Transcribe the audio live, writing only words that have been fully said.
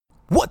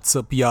What's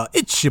up, y'all?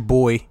 It's your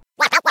boy.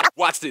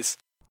 Watch this.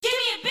 Give me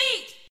a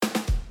beat.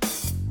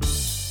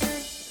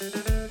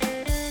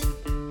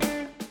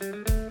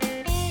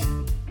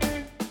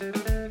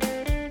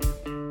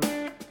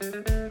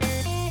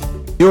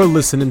 You're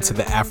listening to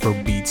the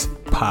Afrobeats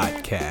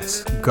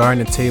podcast,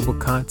 garden to table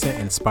content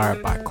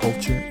inspired by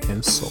culture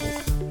and soul.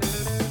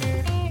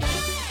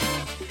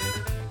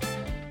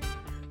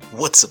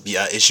 What's up,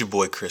 y'all? It's your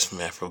boy Chris from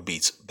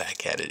Afrobeats,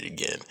 back at it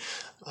again.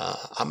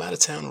 I'm out of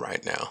town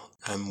right now.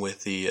 I'm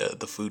with the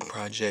food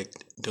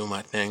project, doing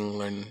my thing,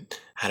 learning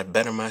how to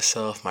better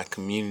myself, my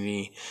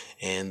community,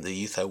 and the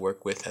youth I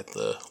work with at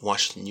the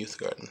Washington Youth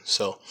Garden.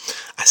 So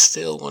I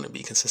still want to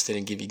be consistent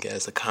and give you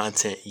guys the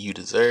content you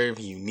deserve,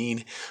 you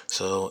need.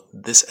 So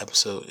this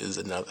episode is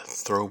another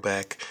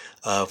throwback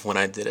of when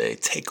I did a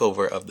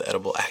takeover of the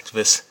Edible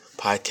Activist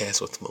podcast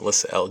with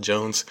Melissa L.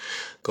 Jones.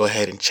 Go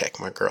ahead and check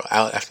my girl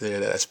out. After that,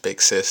 that's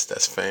big sis,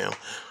 that's fam.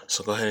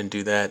 So go ahead and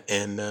do that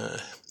and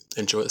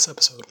enjoy this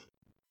episode.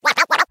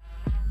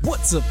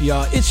 What's up,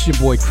 y'all? It's your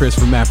boy Chris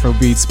from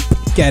Afrobeats,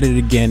 back at it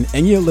again,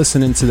 and you're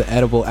listening to the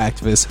Edible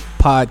Activist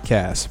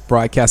podcast,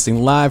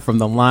 broadcasting live from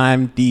the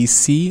Lime,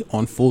 DC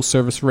on Full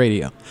Service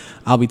Radio.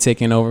 I'll be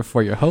taking over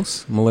for your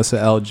host, Melissa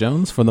L.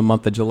 Jones, for the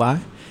month of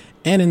July.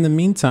 And in the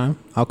meantime,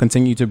 I'll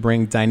continue to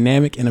bring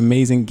dynamic and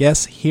amazing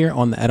guests here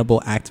on the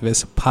Edible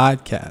Activist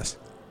podcast.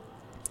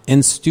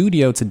 In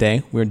studio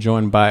today, we're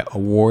joined by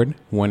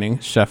award-winning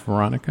Chef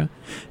Veronica.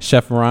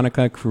 Chef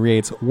Veronica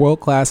creates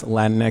world-class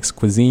Latinx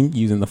cuisine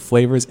using the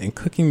flavors and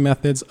cooking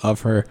methods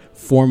of her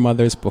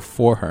foremothers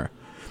before her.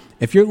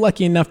 If you're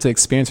lucky enough to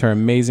experience her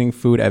amazing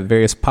food at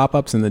various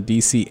pop-ups in the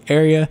DC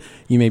area,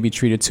 you may be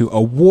treated to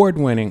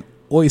award-winning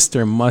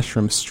oyster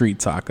mushroom street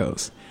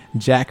tacos,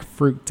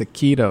 jackfruit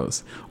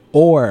taquitos,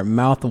 or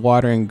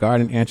mouth-watering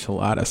garden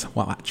enchiladas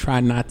while I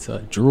try not to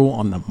drool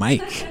on the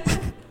mic.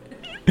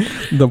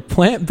 The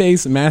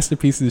plant-based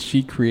masterpieces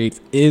she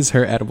creates is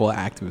her edible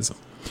activism.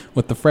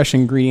 With the fresh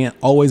ingredient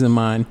always in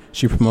mind,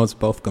 she promotes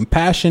both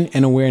compassion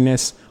and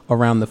awareness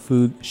around the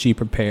food she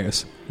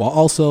prepares, while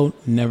also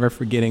never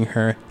forgetting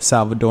her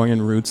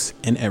Salvadorian roots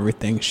in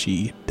everything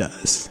she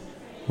does.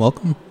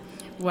 Welcome.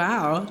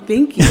 Wow,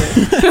 thank you.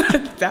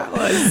 That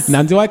was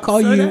Now, do I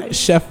call so you nice.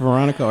 Chef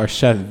Veronica or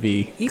Chef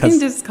V? You can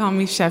just call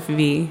me Chef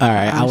V. All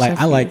right, I like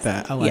Chef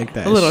that. V. I like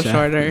that. A little Chef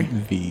shorter.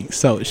 V.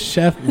 So,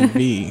 Chef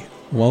V,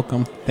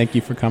 welcome. Thank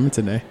you for coming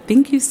today.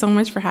 Thank you so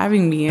much for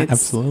having me. It's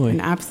Absolutely.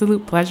 an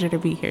absolute pleasure to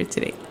be here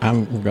today.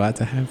 I'm glad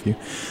to have you.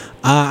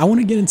 I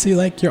want to get into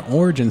like your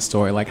origin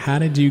story. Like, how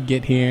did you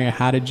get here?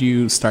 How did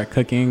you start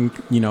cooking?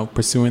 You know,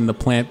 pursuing the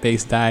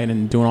plant-based diet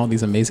and doing all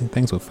these amazing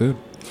things with food.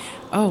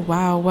 Oh,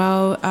 wow.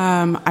 Well,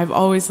 I've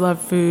always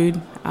loved food.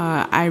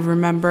 I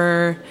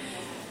remember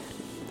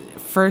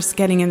first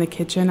getting in the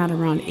kitchen at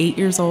around 8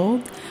 years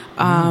old.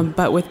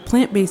 But with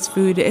plant-based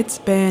food, it's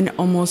been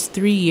almost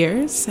 3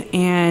 years,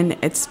 and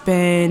it's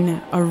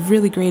been a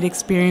really great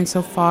experience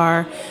so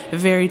far.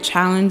 Very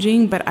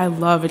challenging, but I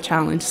love a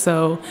challenge.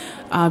 So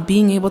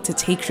being able to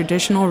take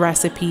traditional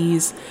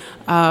recipes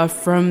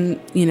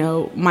from,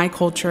 my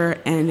culture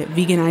and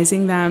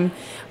veganizing them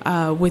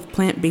with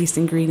plant-based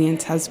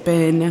ingredients has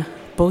been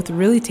both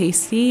really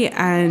tasty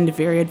and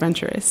very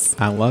adventurous.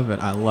 I love it.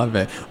 I love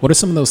it. What are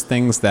some of those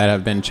things that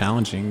have been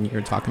challenging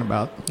you're talking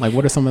about? Like,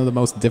 what are some of the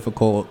most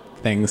difficult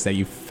things that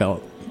you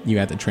felt you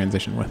had to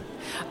transition with?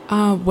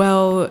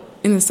 Well,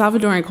 in the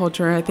Salvadoran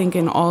culture, I think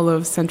in all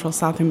of Central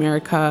South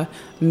America,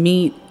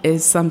 meat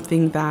is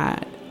something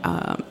that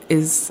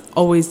is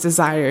always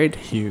desired.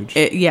 Huge.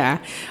 There's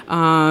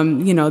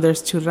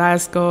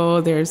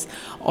churrasco, there's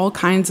all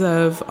kinds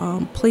of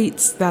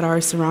plates that are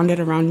surrounded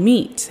around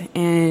meat.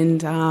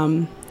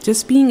 And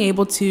just being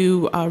able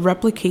to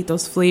replicate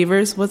those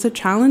flavors was a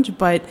challenge,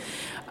 but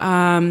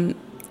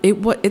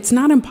it's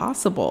not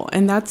impossible.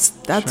 And that's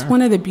Sure.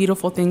 one of the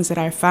beautiful things that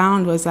I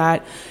found was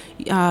that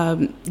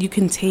you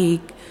can take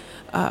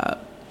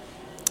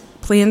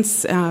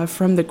plants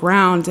from the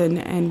ground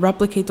and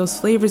replicate those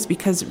flavors,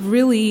 because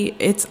really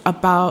it's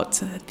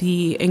about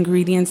the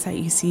ingredients that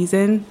you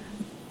season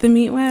the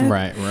meat with.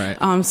 Right.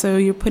 So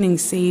you're putting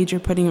sage, you're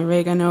putting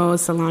oregano,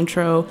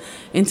 cilantro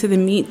into the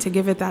meat to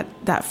give it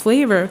that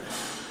flavor.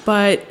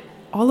 But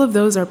all of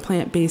those are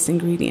plant-based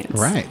ingredients.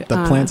 Right.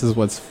 The plants is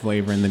what's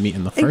flavoring the meat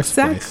in the first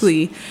place.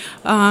 Exactly.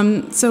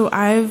 So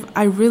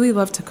I really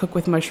love to cook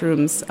with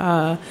mushrooms,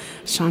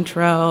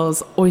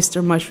 chanterelles,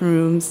 oyster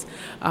mushrooms,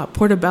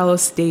 portobello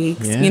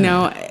steaks.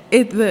 Yeah.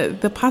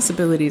 The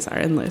possibilities are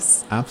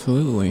endless.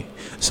 Absolutely.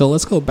 So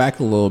let's go back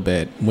a little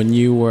bit. When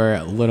you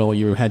were little,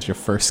 you had your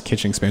first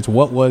kitchen experience.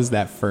 What was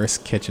that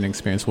first kitchen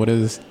experience? What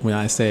is, when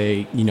I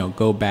say,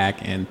 go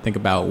back and think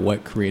about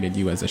what created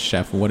you as a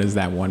chef, what is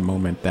that one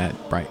moment that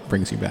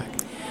brings you back?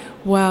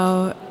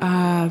 Well,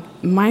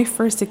 my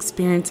first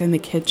experience in the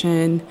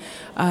kitchen,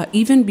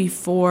 even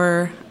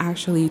before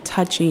actually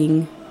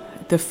touching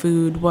the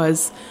food,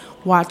 was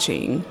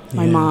watching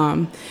my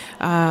mom.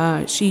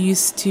 She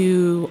used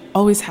to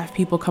always have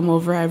people come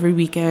over every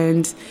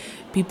weekend.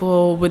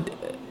 People would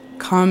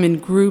come in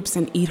groups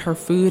and eat her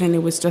food, and it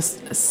was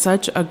just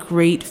such a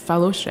great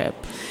fellowship.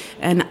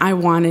 And I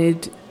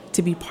wanted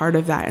to be part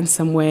of that in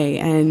some way.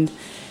 And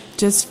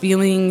just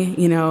feeling,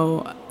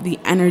 the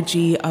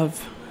energy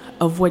of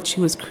what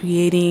she was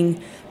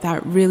creating,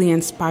 that really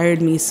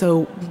inspired me.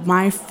 So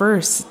my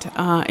first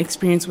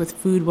experience with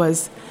food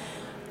was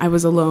I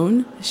was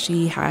alone.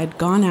 She had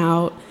gone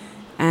out,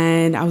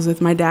 and I was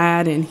with my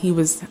dad, and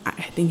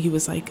I think he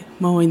was like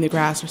mowing the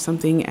grass or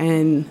something,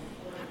 and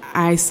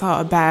I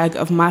saw a bag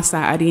of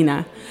masa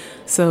harina,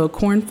 so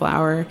corn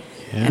flour,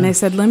 and I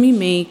said, let me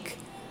make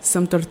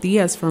some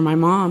tortillas for my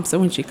mom so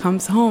when she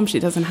comes home, she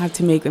doesn't have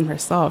to make them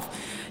herself.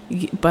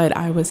 But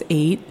I was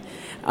 8.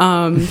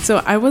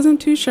 So I wasn't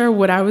too sure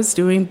what I was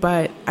doing,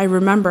 but I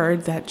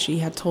remembered that she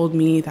had told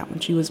me that when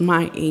she was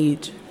my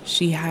age,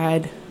 she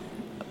had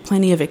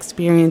plenty of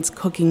experience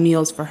cooking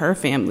meals for her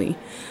family.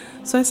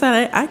 So I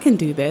said, I can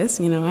do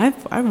this.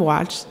 I've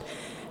watched,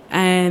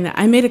 and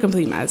I made a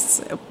complete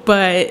mess,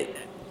 but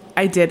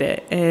I did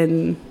it,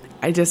 and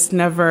I just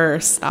never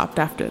stopped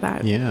after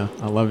that. Yeah,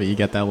 I love it. You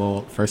get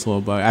that first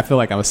little bug. I feel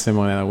like I was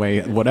similar that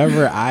way.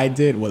 Whatever I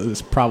did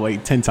was probably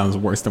 10 times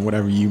worse than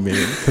whatever you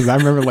made. Because I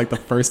remember like the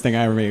first thing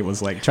I ever made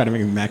was like try to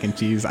make mac and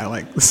cheese. I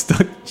like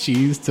stuck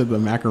cheese to the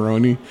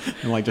macaroni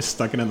and like just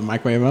stuck it in the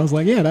microwave. I was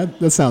like, yeah,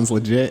 that sounds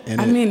legit.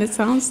 And it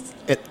sounds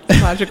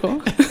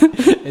logical.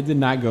 It did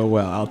not go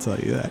well, I'll tell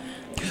you that.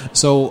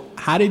 So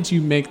how did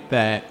you make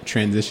that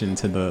transition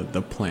to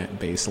the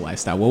plant-based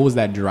lifestyle? What was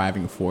that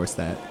driving force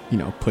that,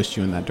 pushed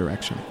you in that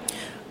direction?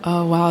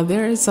 Oh, wow.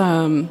 There's,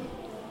 I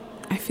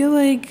feel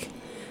like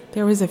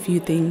there was a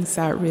few things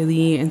that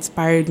really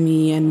inspired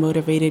me and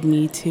motivated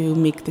me to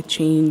make the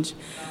change.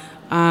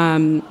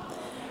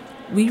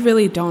 We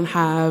really don't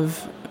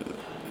have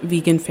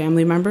vegan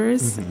family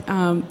members,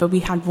 but we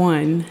had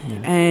one,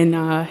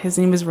 and his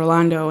name is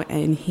Rolando,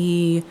 and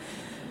he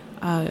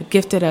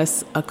gifted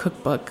us a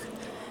cookbook.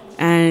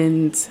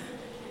 And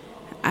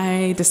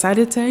I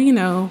decided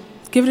to,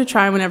 give it a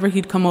try. Whenever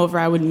he'd come over,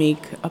 I would make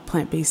a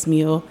plant-based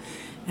meal.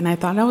 And I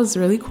thought that was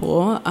really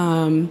cool.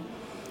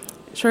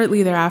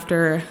 Shortly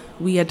thereafter,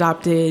 we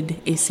adopted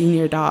a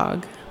senior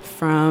dog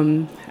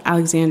from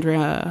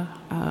Alexandria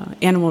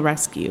Animal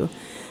Rescue.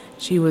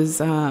 She was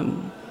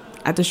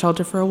at the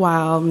shelter for a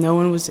while. No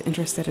one was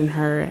interested in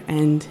her.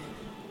 And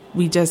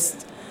we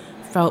just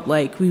felt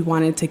like we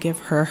wanted to give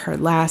her her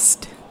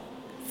last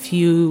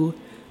few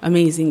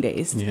amazing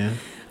days. Yeah.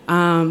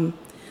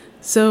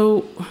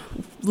 So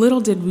little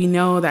did we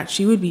know that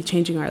she would be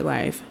changing our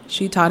life.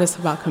 She taught us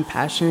about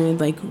compassion.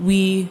 Like,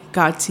 we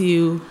got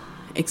to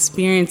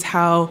experience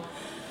how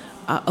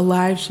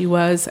alive she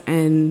was,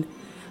 and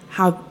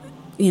how,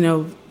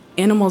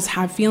 animals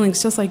have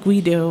feelings just like we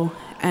do.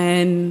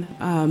 And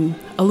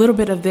a little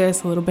bit of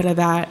this, a little bit of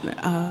that.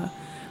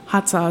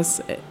 Hot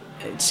Sauce,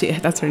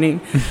 that's her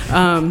name.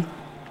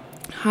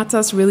 Hot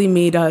Sauce really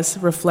made us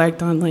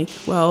reflect on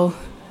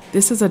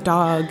this is a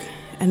dog,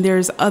 and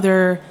there's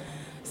other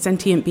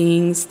sentient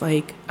beings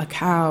like a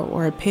cow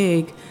or a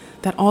pig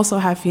that also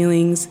have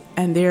feelings,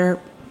 and they're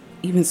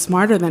even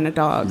smarter than a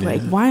dog.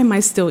 Like, why am I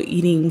still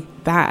eating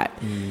that?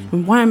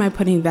 And why am I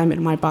putting them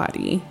in my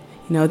body?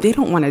 They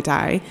don't want to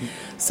die.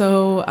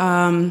 So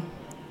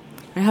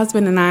my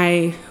husband and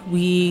I,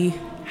 we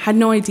had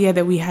no idea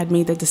that we had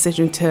made the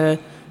decision to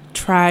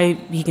try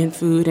vegan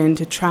food and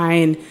to try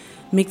and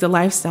make the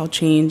lifestyle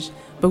change.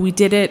 But we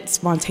did it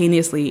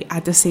spontaneously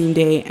at the same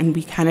day, and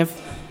we kind of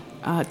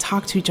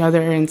talked to each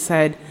other and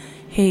said,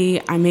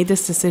 hey, I made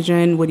this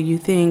decision. What do you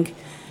think?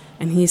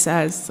 And he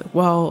says,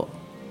 well,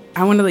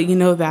 I want to let you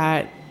know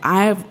that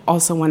I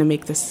also want to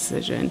make this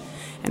decision,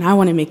 and I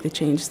want to make the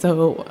change.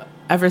 So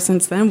ever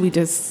since then, we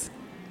just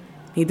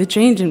made the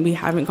change, and we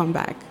haven't gone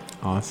back.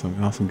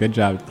 Awesome. Good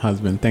job,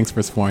 husband. Thanks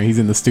for supporting. He's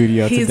in the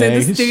studio today.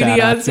 He's in the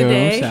studio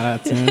today. Shout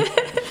out to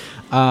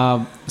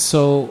him.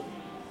 So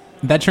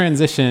that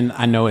transition,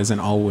 I know,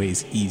 isn't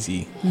always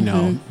easy.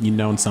 You've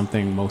known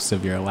something most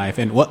of your life.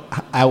 And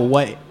at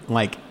what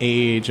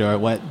age or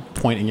at what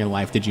point in your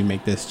life did you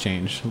make this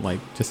change?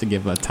 Just to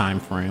give a time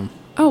frame.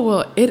 Oh,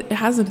 well, it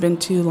hasn't been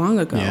too long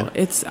ago. Yeah.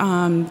 It's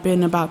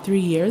been about 3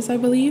 years, I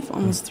believe,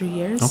 almost 3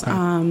 years.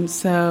 Okay.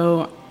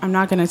 So I'm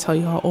not going to tell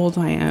you how old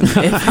I am.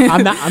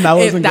 I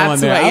wasn't going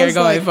there. That's what you're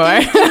going for.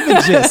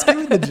 Give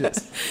me the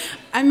gist.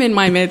 I'm in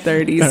my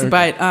mid-30s, okay.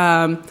 But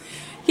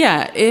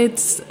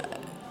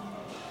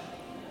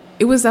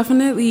it was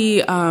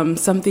definitely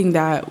something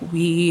that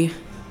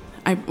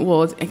I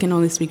can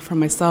only speak for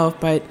myself,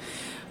 but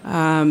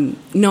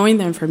knowing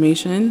the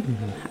information,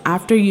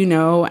 after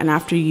and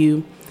after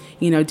you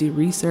do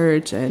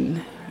research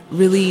and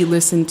really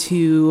listen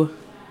to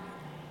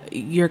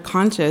your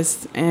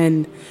conscious,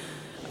 and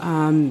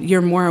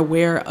you're more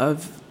aware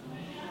of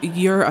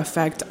your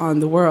effect on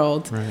the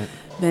world, right,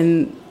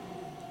 then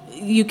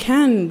you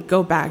can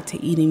go back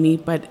to eating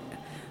meat, but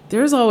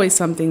there's always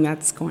something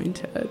that's going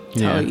to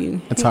tell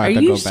you, it's hard are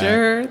to you go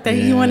sure back. that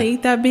you want to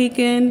eat that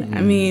bacon?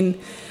 I mean,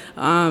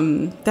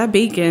 that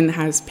bacon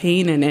has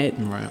pain in it.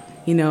 Right.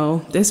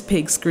 This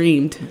pig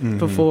screamed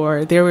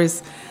before. There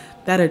was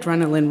that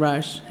adrenaline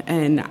rush,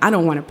 and I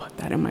don't want to put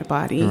that in my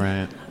body.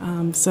 Right.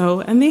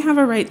 And they have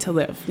a right to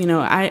live.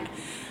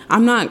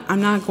 I'm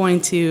not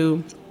going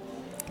to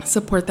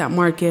support that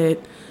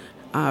market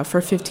for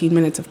 15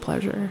 minutes of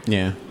pleasure.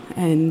 Yeah.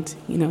 And,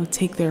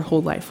 take their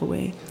whole life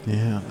away.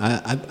 Yeah.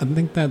 I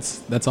think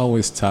that's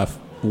always tough.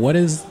 What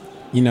is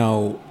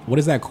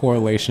that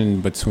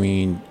correlation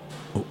between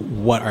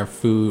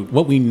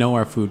what we know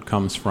our food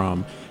comes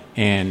from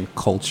and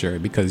culture?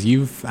 Because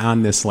you've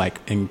found this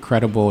like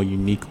incredible,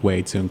 unique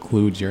way to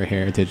include your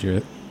heritage,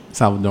 your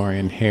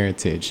Salvadorian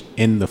heritage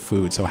in the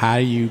food. So how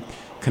do you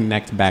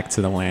connect back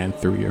to the land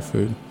through your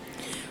food?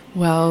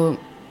 Well,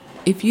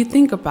 if you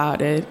think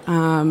about it,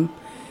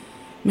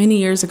 many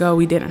years ago,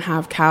 we didn't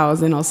have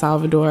cows in El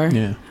Salvador.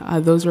 Yeah.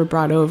 Those were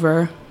brought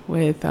over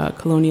with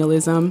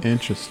colonialism.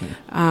 Interesting.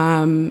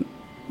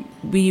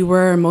 We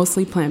were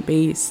mostly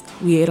plant-based.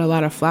 We ate a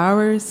lot of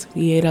flowers.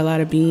 We ate a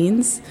lot of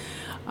beans,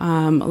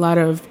 a lot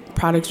of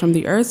products from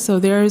the earth. So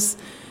there's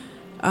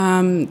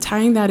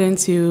tying that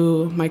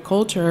into my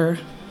culture,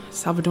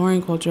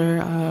 Salvadorian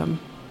culture.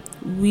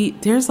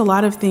 There's a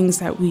lot of things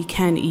that we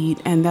can eat,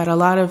 and that a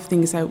lot of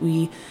things that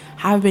we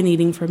have been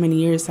eating for many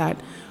years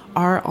that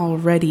are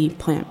already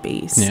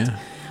plant-based. Yeah.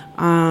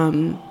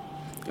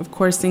 Of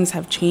course, things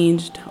have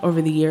changed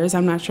over the years.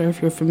 I'm not sure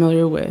if you're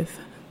familiar with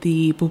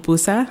the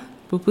pupusas.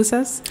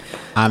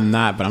 I'm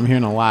not, but I'm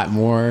hearing a lot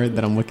more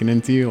that I'm looking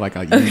into. Like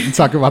you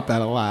talk about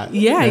that a lot.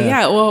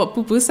 Yeah. Well,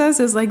 pupusas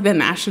is like the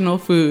national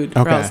food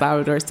for El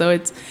Salvador. So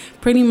it's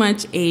pretty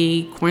much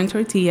a corn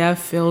tortilla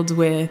filled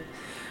with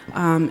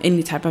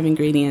any type of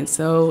ingredient.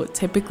 So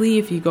typically,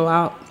 if you go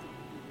out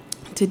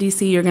to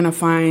DC, you're gonna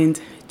find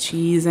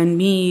cheese and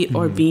meat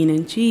or bean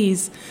and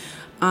cheese.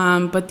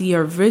 But the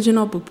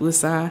original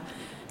pupusa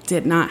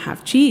did not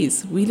have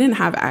cheese. We didn't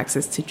have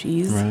access to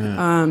cheese.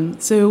 Right.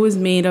 So it was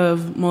made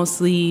of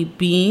mostly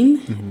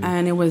bean,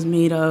 and it was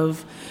made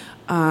of,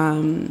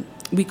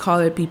 we call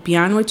it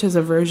pipián, which is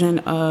a version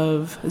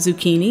of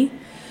zucchini.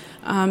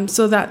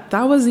 So that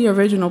was the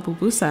original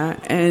pupusa,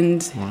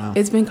 and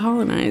it's been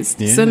colonized.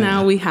 Yeah. So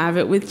now we have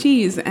it with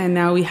cheese, and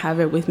now we have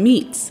it with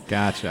meats.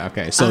 Gotcha.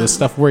 Okay. So the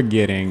stuff we're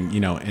getting,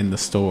 in the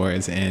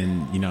stores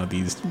and,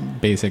 these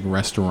basic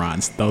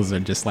restaurants, those are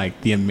just like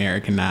the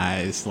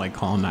Americanized, like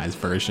colonized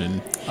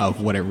version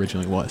of what it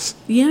originally was.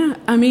 Yeah.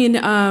 I mean,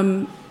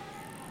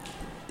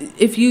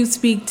 if you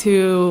speak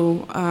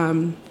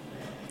to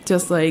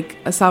just like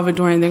a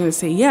Salvadorian, they're going to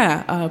say,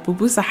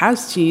 pupusa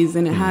has cheese,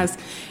 and it has,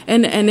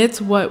 and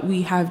it's what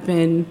we have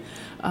been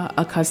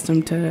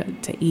accustomed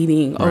to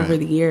eating over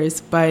the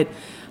years. But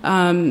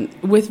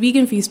with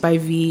Vegan Feast by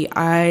V,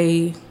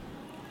 I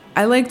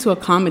like to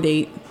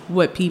accommodate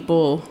what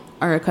people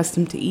are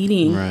accustomed to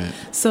eating. Right.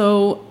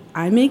 So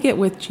I make it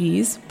with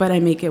cheese, but I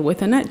make it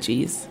with a nut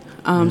cheese.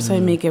 So I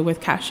make it with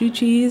cashew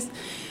cheese.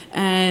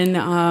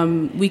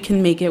 And we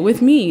can make it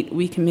with meat.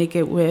 We can make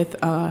it with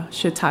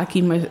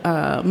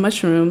shiitake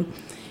mushroom.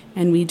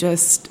 And we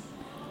just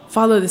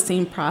follow the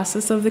same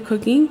process of the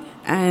cooking.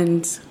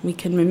 And we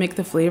can mimic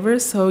the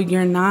flavors. So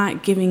you're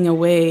not giving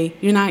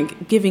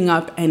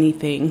up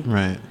anything.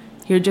 Right.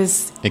 You're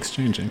just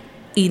exchanging.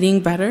 Eating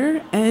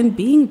better and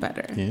being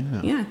better.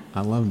 Yeah.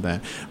 I love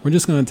that. We're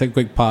just going to take a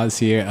quick pause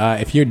here.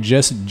 If you're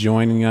just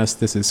joining us,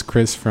 this is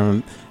Chris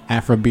from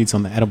Afrobeats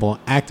on the Edible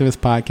Activist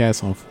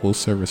podcast on Full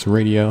Service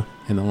Radio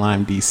in the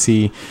Lime,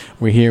 DC.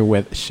 We're here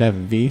with Chef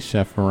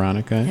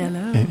Veronica.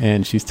 Hello.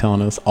 And she's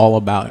telling us all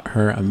about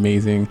her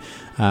amazing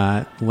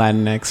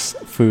Latinx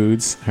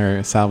foods,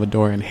 her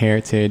Salvadorian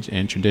heritage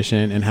and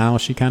tradition, and how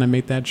she kind of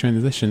made that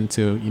transition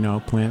to,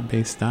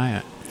 plant-based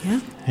diet. Yeah.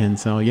 And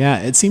so,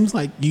 it seems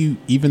like you,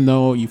 even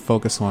though you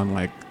focus on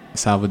like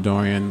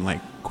Salvadorian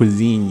like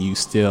cuisine, you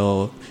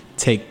still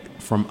take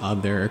from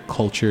other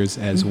cultures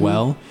as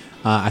well.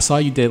 I saw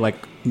you did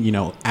like,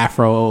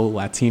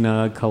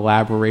 Afro-Latina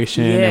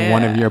collaboration in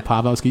one of your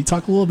pop-ups. Can you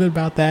talk a little bit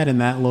about that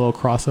and that little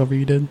crossover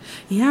you did?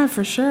 Yeah,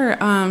 for sure.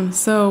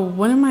 So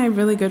one of my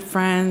really good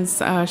friends,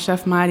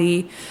 Chef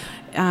Mari,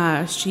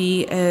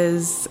 she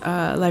is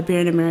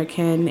Liberian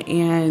American,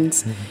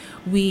 and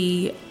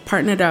we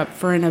partnered up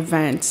for an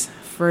event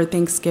for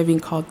Thanksgiving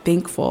called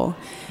Thankful.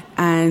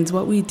 And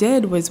what we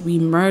did was we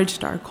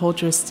merged our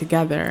cultures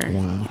together.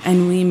 Wow.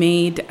 And we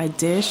made a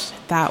dish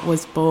that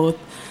was both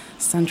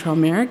Central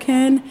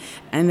American,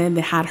 and then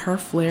they had her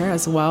flair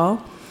as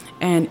well.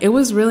 And it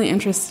was really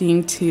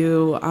interesting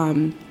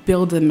to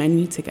build a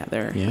menu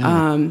together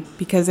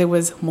because it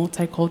was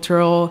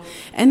multicultural,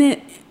 and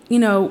it,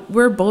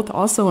 we're both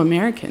also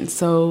American.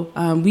 So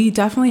we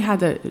definitely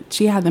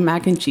she had the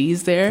mac and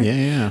cheese there.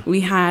 Yeah. We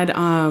had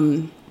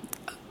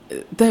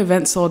the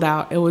event sold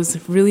out. It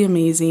was really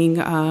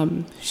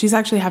amazing. She's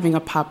actually having a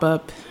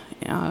pop-up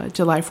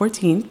July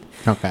 14th.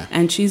 Okay.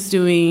 And she's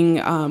doing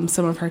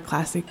some of her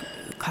classic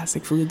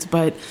foods.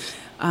 But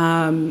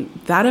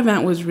that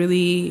event was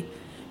really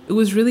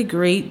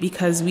great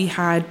because we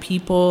had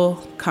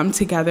people come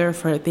together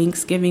for a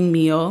Thanksgiving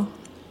meal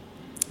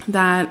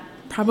that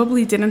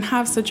probably didn't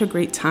have such a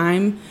great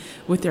time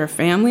with their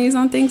families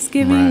on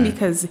Thanksgiving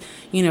because,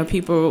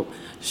 people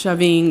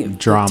shoving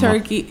drama.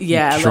 Turkey.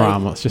 Yeah.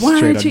 Drama. Like,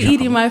 why aren't you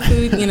eating my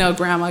food?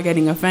 Grandma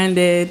getting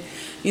offended,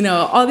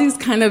 all these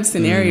kind of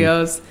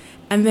scenarios.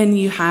 And then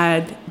you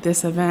had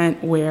this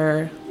event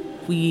where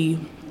we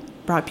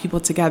brought people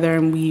together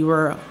and we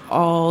were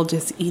all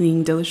just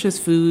eating delicious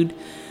food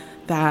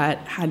that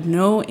had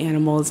no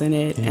animals in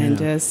it, and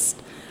just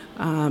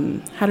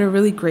had a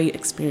really great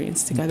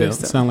experience together.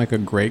 Sound like a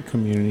great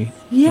community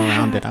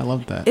around it. I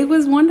love that. It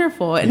was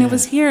wonderful. And it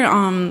was here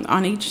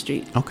on H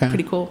Street. Okay.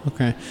 Pretty cool.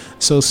 Okay.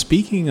 So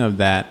speaking of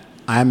that,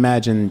 I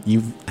imagine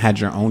you've had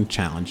your own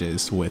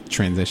challenges with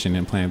transition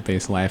in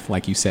plant-based life.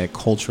 Like you said,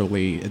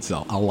 culturally, it's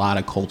a lot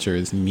of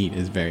cultures. Meat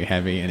is very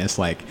heavy. And it's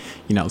like,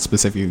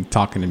 specifically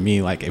talking to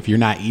me, like if you're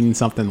not eating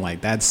something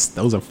like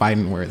those are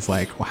fighting where it's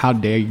like, well, how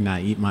dare you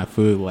not eat my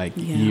food? Like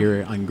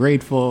you're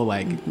ungrateful,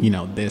 like,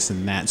 this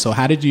and that. So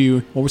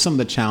what were some of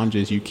the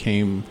challenges you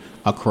came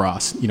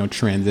across,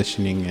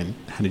 transitioning, and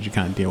how did you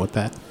kind of deal with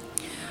that?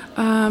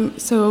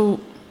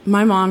 So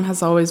my mom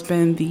has always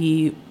been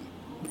the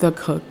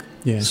cook.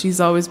 Yeah. She's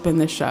always been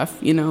the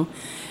chef, and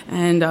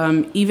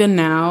even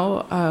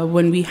now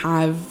when we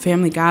have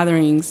family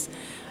gatherings,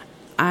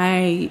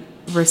 I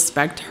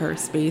respect her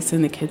space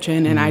in the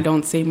kitchen, and I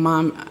don't say,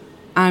 Mom,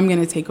 I'm going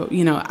to take,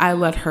 I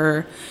let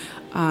her.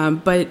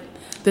 But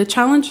the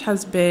challenge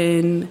has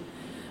been,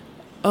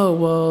 oh,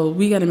 well,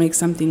 we got to make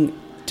something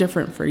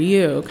different for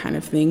you kind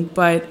of thing.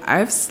 But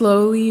I've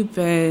slowly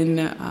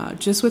been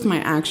just with my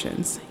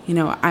actions,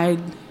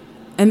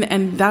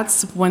 And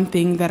that's one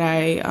thing that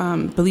I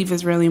believe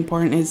is really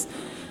important is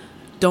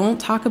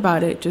don't talk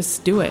about it,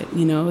 just do it,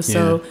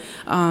 So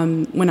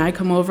when I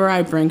come over,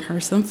 I bring her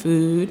some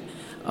food.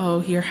 Oh,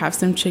 here, have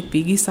some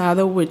chickpea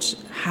guisado, which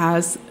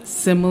has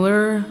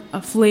similar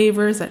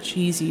flavors that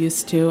she's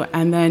used to.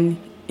 And then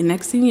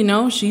next thing you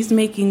know, she's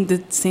making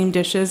the same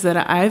dishes that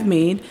I've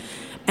made.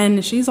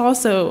 And she's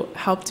also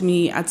helped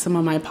me at some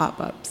of my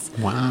pop-ups.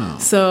 Wow.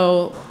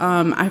 So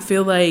I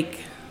feel like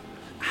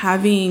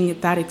having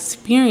that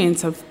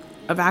experience of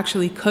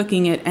actually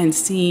cooking it and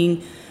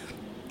seeing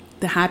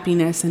the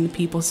happiness in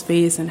people's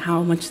face and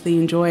how much they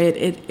enjoy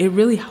it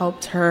really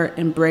helped her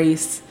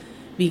embrace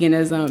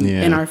veganism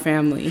in our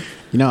family.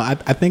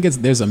 I think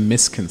there's a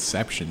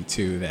misconception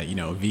too that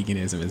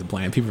veganism is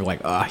bland. People are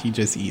like, oh, you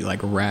just eat like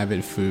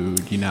rabid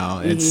food.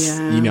 It's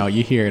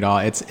you hear it all.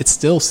 It's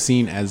still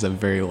seen as a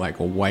very like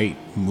a white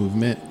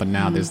movement, but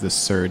now there's this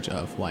surge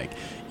of like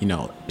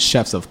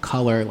chefs of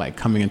color like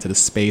coming into the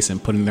space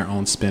and putting their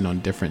own spin on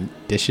different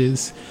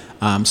dishes.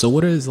 So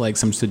what is like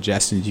some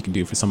suggestions you can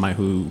do for somebody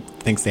who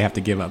thinks they have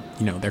to give up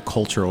their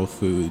cultural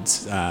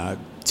foods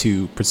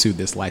to pursue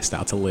this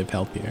lifestyle to live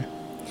healthier?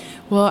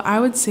 Well, I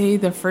would say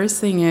the first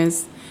thing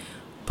is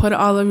put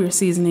all of your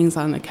seasonings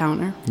on the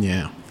counter.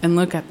 Yeah. And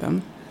look at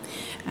them.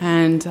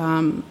 And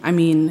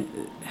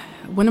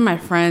one of my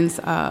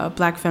friends,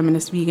 Black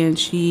feminist vegan,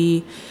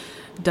 she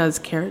does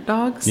carrot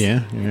dogs.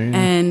 Yeah.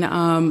 And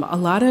a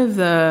lot of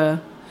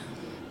the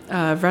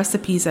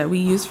recipes that we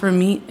use for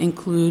meat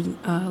include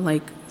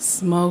like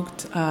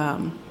smoked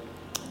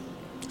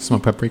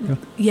paprika.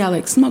 Yeah,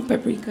 like smoked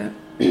paprika.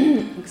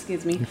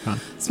 Excuse me. You're fine.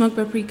 Smoked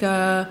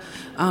paprika,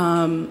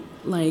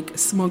 like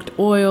smoked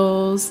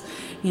oils,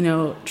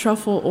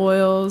 truffle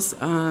oils.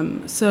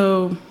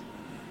 So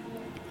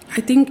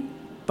I think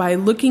by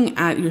looking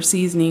at your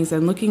seasonings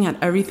and looking at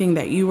everything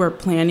that you are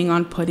planning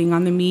on putting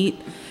on the meat,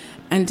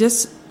 and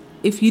just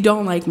if you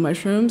don't like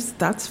mushrooms,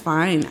 that's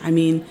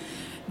fine.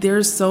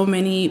 There's so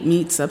many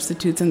meat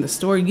substitutes in the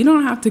store. You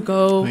don't have to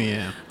go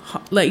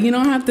you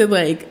don't have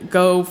to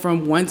go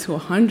from 1 to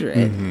 100.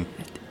 Mm-hmm.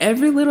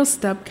 Every little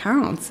step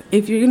counts.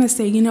 If you're going to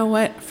say, you know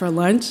what, for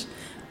lunch,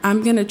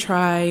 I'm going to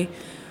try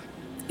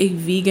a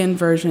vegan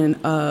version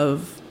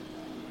of,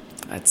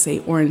 let's say,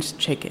 orange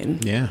chicken.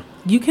 Yeah.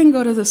 You can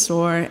go to the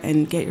store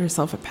and get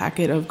yourself a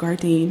packet of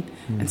Gardein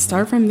and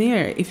start from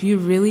there. If you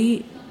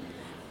really,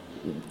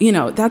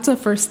 that's a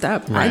first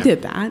step. Right. I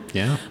did that.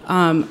 Yeah.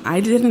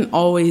 I didn't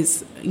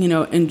always,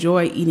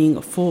 enjoy eating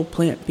a full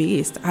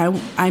plant-based.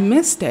 I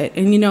missed it.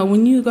 And,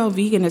 when you go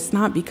vegan, it's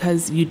not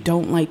because you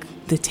don't like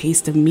the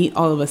taste of meat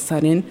all of a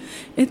sudden.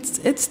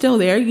 It's still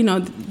there.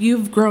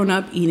 You've grown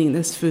up eating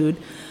this food.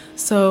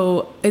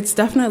 So it's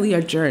definitely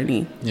a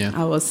journey,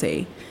 I will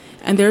say.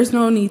 And there's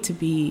no need to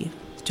be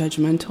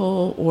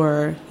judgmental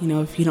or,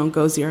 if you don't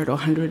go 0 to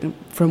 100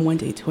 from one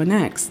day to the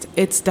next.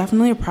 It's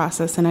definitely a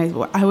process. And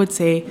I would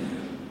say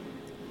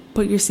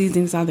put your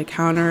seasonings on the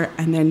counter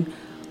and then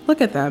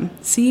look at them.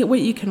 See what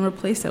you can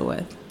replace it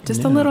with.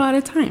 Just a little at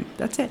a time.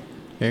 That's it.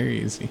 Very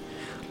easy.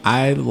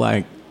 I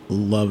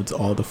loved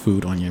all the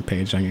food on your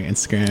page, on your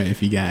Instagram.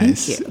 If you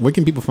guys, where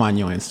can people find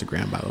you on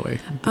Instagram, by the way?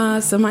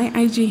 So my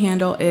IG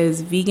handle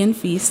is Vegan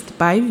Feast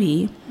by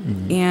V,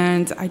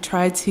 and I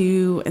try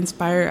to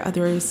inspire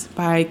others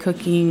by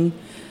cooking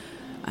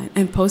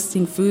and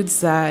posting foods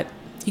that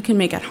you can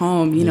make at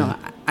home.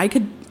 I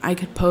could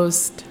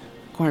post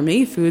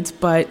gourmet foods,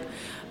 but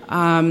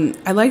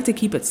I like to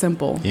keep it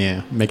simple.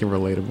 Yeah, make it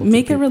relatable.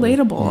 Make it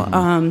relatable.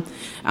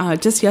 Mm-hmm.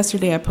 Just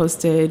yesterday I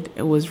posted,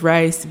 it was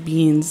rice,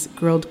 beans,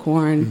 grilled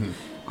corn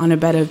on a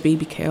bed of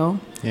baby kale.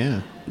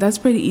 Yeah. that's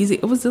pretty easy.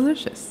 It was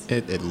delicious.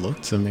 It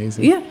looks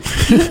amazing. Yeah.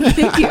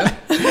 Thank you.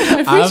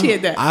 I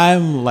appreciate that.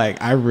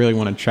 I really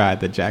want to try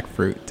the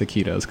jackfruit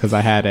taquitos because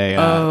I had a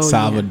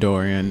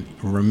Salvadorian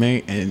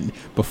roommate, and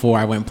before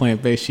I went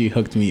plant-based, she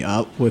hooked me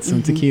up with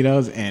some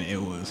taquitos, and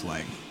it was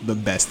like the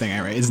best thing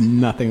ever. It's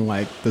nothing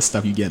like the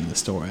stuff you get in the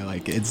store.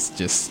 Like, it's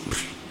just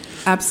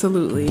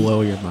absolutely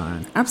blow your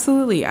mind.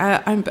 Absolutely.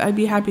 I'd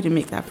be happy to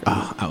make that for you.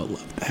 Oh, I would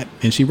love that.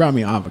 And she brought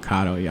me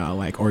avocado, y'all,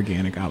 like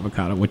organic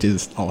avocado, which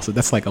is also,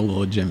 that's like a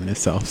little gem in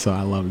itself. So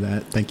I love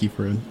that. Thank you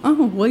for.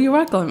 Oh, well, you're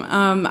welcome.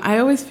 I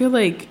always feel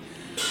like,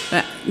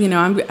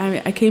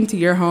 I came to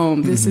your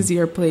home. This is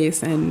your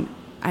place, and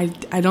I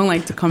don't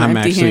like to come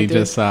empty-handed. I'm actually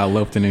just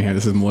loafing in here.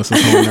 This is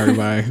Melissa's home,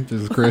 everybody.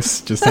 This is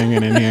Chris just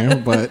hanging in here.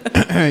 But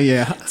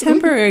yeah.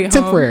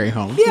 Temporary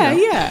home. Yeah.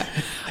 Yeah.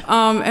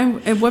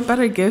 And what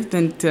better gift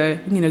than to,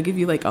 give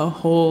you like a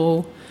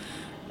whole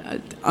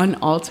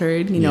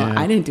unaltered,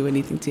 I didn't do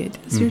anything to it.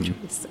 It's your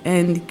choice.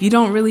 And you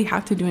don't really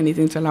have to do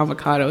anything to an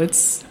avocado.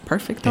 It's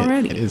perfect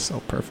already. It is so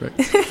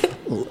perfect.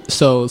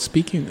 So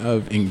speaking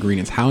of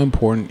ingredients, how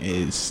important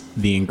is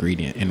the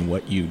ingredient in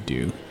what you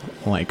do?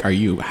 Like, how are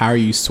you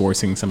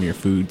sourcing some of your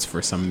foods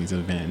for some of these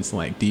events?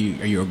 Like, are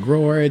you a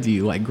grower? Do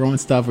you like growing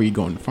stuff? Or you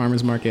going to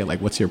farmer's market?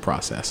 Like, what's your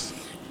process?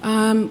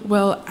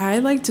 Well, I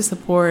like to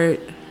support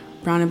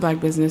brown and black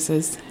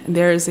businesses.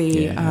 There's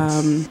a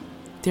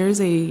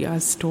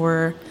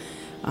store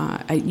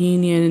at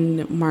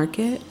Union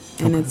Market,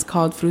 and it's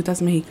called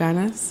Frutas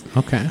Mexicanas.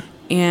 Okay.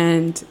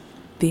 And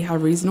they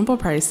have reasonable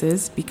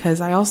prices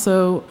because I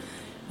also,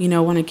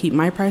 want to keep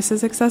my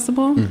prices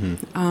accessible.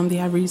 They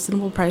have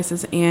reasonable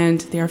prices, and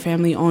they're a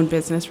family-owned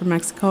business from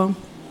Mexico.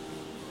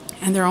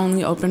 And they're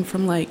only open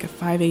from like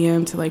 5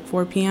 a.m. to like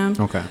 4 p.m.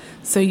 Okay.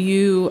 So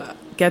you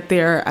get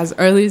there as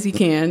early as you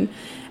can,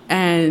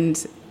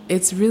 and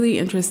it's really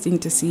interesting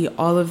to see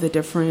all of the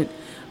different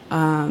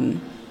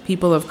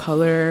people of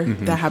color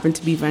that happen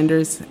to be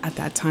vendors at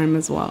that time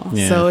as well.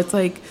 Yeah. So it's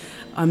like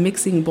a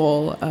mixing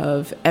bowl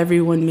of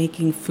everyone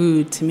making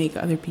food to make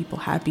other people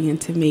happy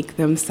and to make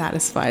them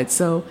satisfied.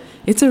 So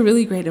it's a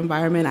really great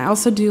environment. I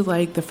also do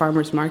like the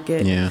farmer's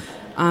market. Yeah.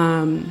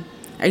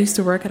 I used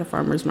to work at a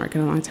farmer's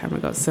market a long time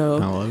ago. So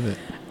I love it.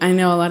 I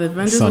know a lot of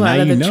vendors, so a lot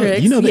of the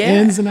tricks. You know the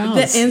ins and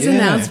outs. The ins and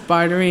outs,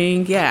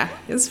 bartering. Yeah,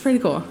 it's pretty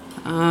cool.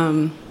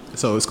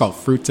 So it's called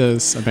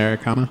Frutas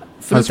Americana?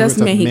 Frutas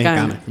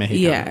Mexicana.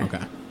 Yeah. Okay.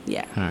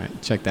 Yeah. All right.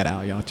 Check that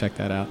out, y'all. Check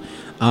that out.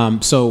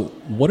 So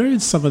what are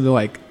some of the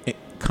like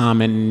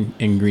common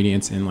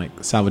ingredients in like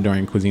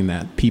Salvadorian cuisine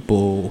that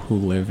people who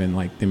live in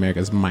like the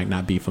Americas might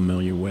not be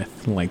familiar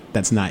with? Like,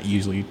 that's not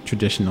usually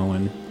traditional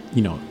and,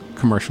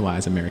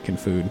 commercialized American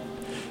food.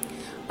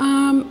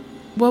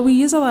 Well, we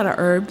use a lot of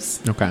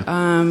herbs. Okay.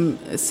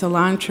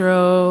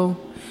 Cilantro,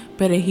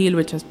 perejil,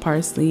 which is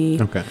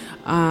parsley. Okay.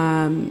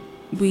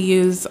 We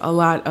use a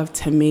lot of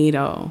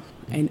tomato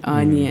and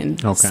onion.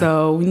 Okay.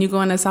 So when you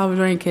go in a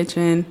Salvadorian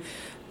kitchen,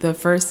 the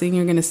first thing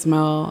you're going to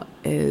smell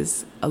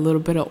is a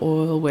little bit of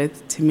oil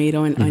with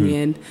tomato and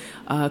onion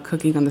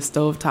cooking on the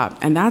stovetop.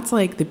 And that's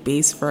like the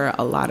base for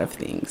a lot of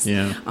things.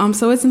 Yeah.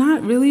 So it's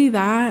not really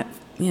that,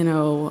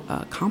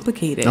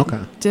 complicated. Okay.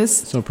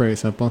 Just so pretty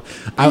simple.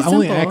 I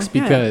only asked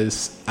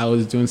because I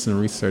was doing some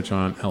research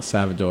on El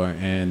Salvador,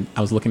 and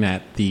I was looking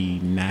at the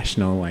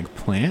national like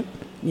plant.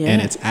 Yeah.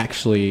 And it's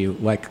actually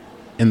like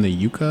in the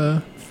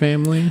yucca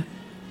family.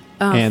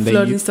 And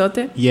flor de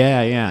sote?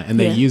 Yeah. And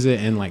they use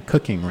it in like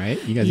cooking, right?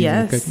 You guys use it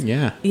in cooking?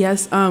 Yeah.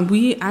 Yes.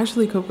 We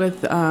actually cook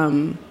with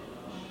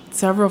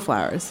several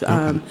flowers.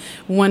 Okay.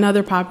 One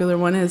other popular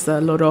one is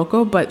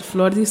loroco, but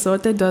flor de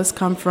sote does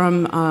come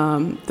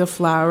from the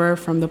flower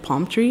from the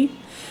palm tree.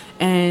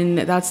 And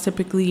that's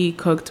typically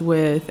cooked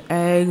with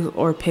eggs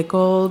or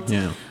pickled.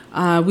 Yeah.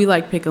 We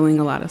like pickling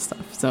a lot of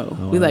stuff. So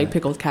we like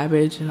pickled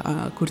cabbage,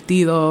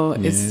 curtido.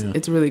 Yeah.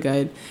 It's really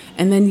good.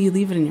 And then you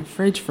leave it in your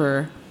fridge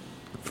for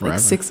like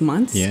 6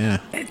 months. Yeah.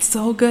 It's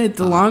so good.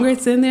 The longer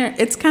it's in there,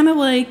 it's kind of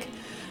like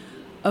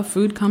a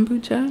food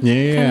kombucha kind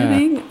of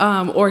thing.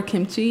 Or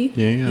kimchi.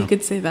 Yeah. You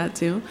could say that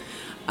too.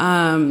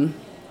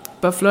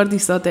 But flor de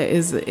sote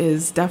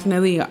is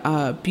definitely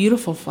a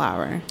beautiful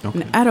flower,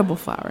 an edible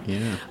flower.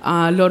 Yeah.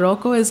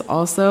 Loroco is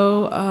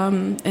also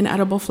an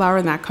edible flower,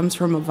 and that comes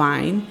from a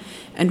vine.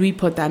 And we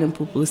put that in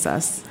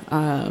pupusas,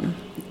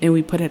 and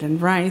we put it in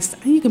rice.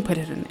 And you can put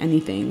it in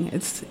anything.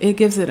 It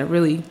gives it a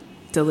really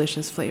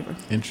delicious flavor.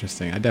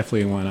 Interesting. I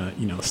definitely want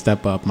to,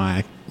 step up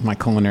my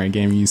culinary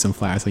game and use some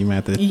flowers. So you might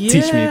have to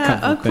teach me a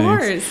couple of things.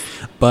 Course.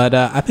 But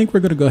I think we're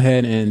going to go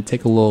ahead and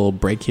take a little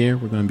break here.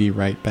 We're going to be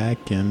right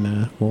back,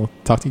 and we'll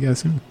talk to you guys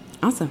soon.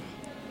 Awesome.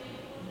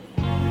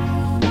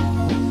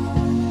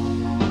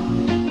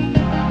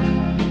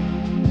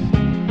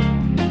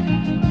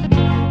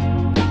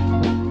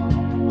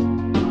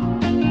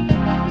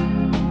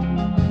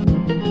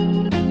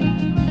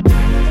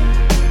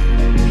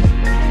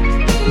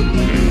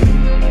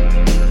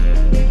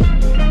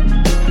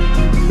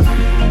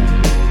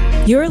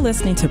 You're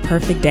listening to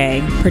Perfect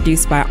Day,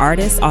 produced by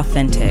Artist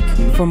Authentic.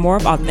 For more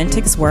of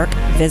Authentic's work,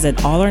 visit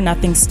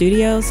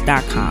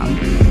allornothingstudios.com.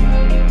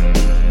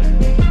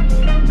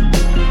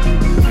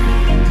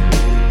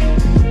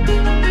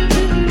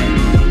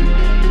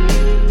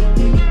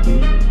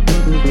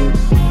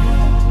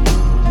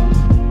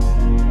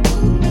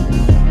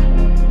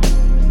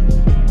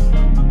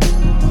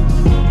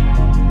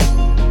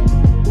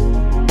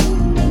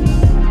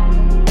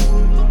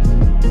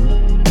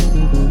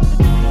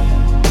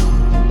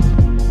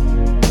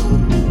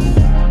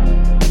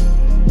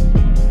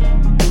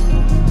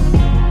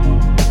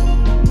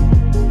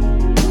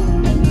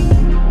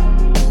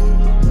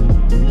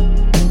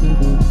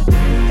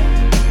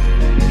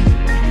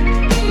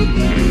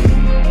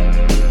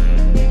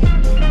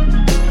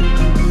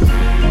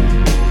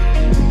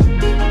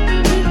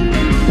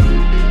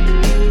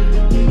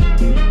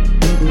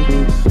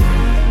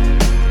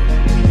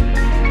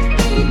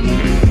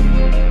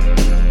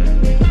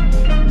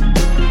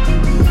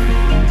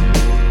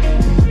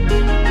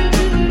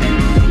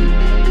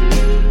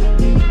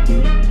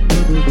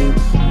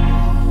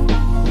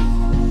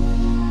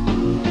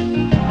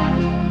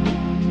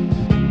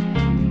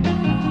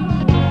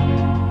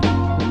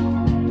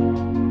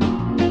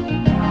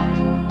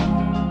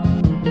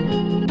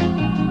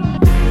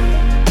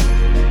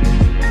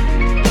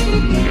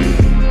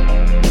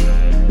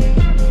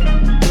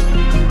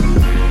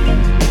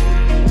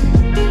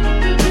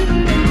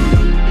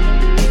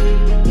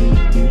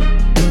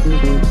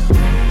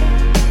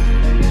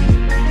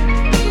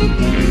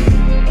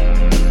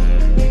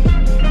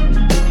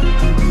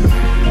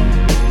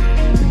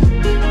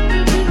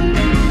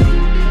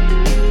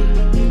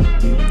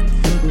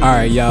 All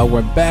right, y'all,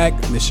 we're back.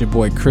 This is your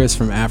boy Chris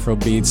from Afro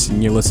Beats,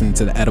 and you're listening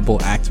to the Edible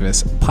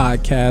Activist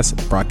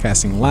podcast,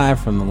 broadcasting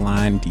live from the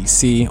Line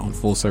DC on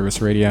Full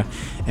Service Radio.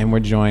 And we're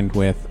joined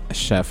with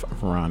Chef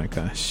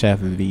Veronica. Chef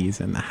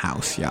V's in the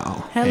house,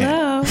 y'all.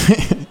 Hello.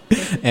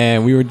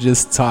 And we were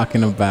just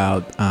talking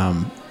about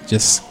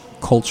just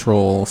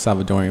cultural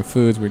Salvadorian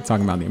foods. We were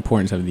talking about the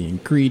importance of the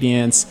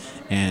ingredients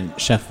and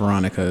Chef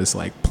Veronica's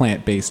like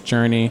plant-based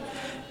journey.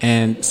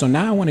 And so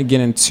now I want to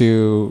get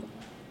into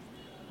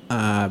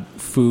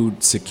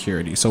food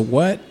security. So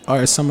what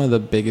are some of the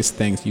biggest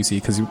things you see?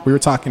 Because we were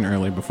talking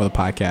earlier before the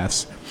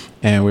podcast,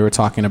 and we were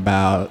talking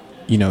about,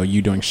 you know,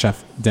 you doing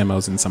chef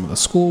demos in some of the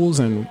schools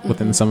and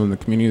within some of the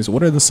communities.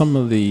 What are some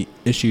of the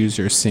issues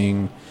you're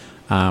seeing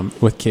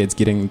with kids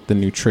getting the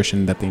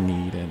nutrition that they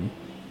need? And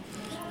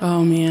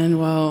Oh, man.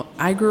 Well,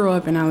 I grew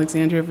up in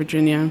Alexandria,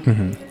 Virginia,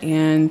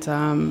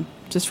 and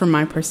just from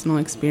my personal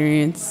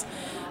experience,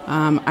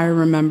 I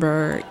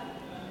remember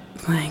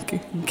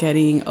like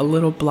getting a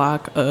little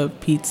block of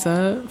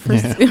pizza for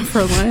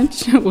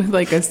lunch with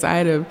like a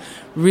side of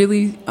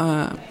really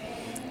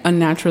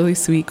unnaturally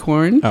sweet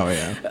corn. Oh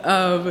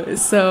yeah.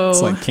 So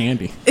it's like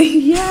candy.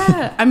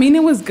 Yeah. I mean,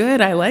 it was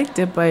good. I liked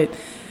it, but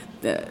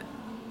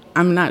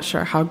I'm not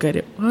sure how good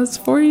it was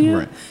for you.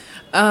 Right.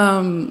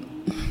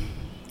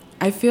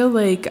 I feel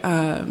like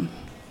a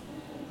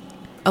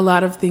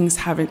lot of things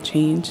haven't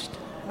changed.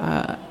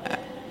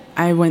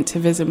 I went to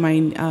visit my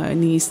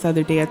niece the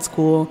other day at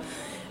school,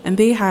 and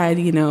they had,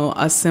 you know,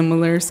 a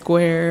similar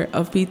square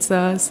of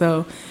pizza.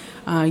 So,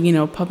 you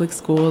know, public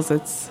schools,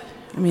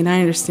 I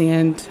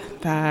understand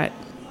that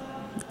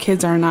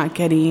kids are not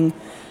getting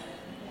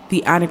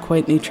the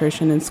adequate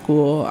nutrition in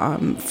school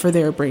for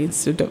their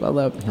brains to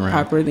develop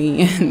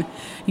properly. And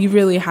you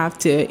really have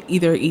to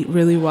either eat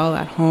really well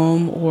at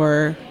home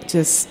or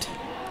just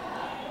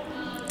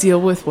deal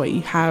with what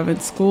you have in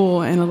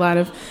school. And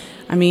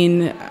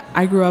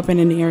I grew up in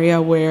an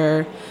area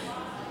where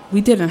we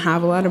didn't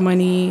have a lot of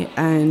money,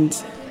 and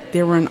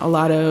there wasn't a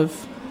lot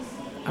of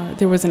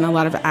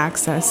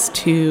access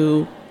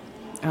to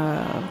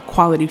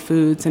quality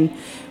foods, and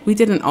we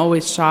didn't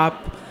always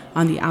shop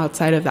on the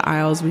outside of the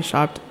aisles. We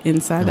shopped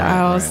inside the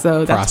aisles,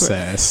 so that's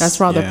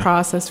where all the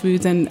processed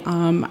foods. And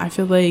I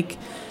feel like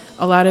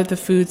a lot of the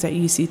foods that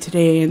you see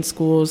today in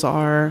schools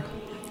are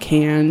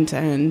canned,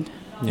 and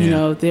you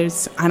know,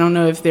 I don't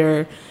know if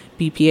they're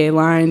BPA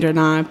lined or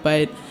not,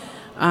 but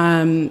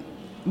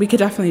we could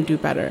definitely do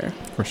better.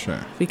 For sure.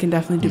 We can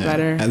definitely do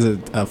better. As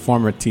a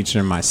former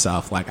teacher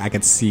myself, like I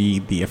could see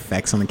the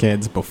effects on the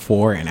kids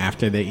before and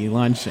after they eat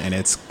lunch, and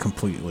it's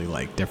completely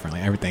like different.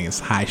 Like everything is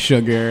high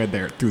sugar,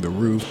 they're through the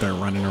roof, they're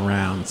running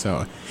around.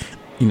 So,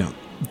 you know,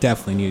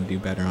 definitely need to do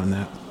better on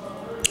that.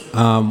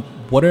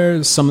 What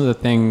are some of the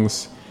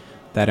things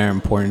that are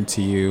important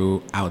to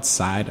you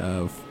outside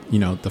of, you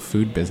know, the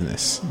food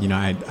business? You know,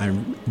 I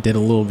did a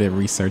little bit of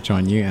research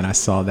on you, and I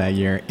saw that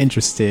you're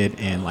interested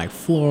in like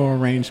floral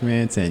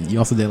arrangements, and you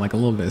also did like a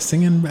little bit of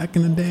singing back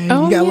in the day.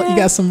 Oh, you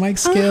got some mic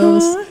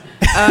skills.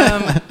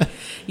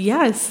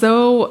 Yeah,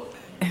 so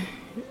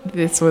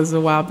this was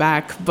a while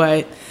back,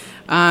 but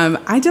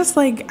I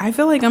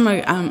feel like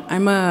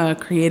I'm a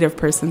creative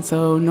person,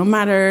 so no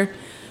matter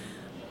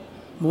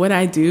what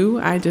I do,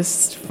 I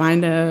just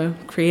find a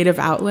creative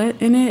outlet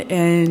in it.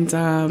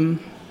 And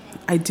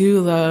I do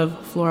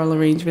love floral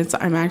arrangements.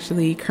 I'm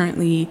actually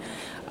currently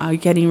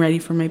getting ready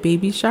for my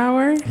baby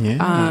shower.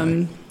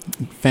 Yeah.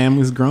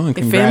 Family's growing.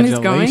 Congratulations. Family's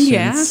growing,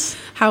 yeah.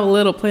 Have a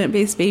little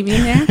plant-based baby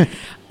in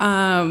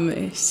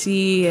there.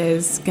 She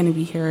is going to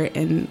be here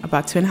in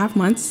about 2.5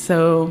 months.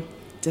 So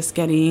just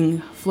getting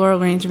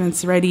floral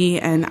arrangements ready.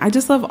 And I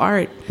just love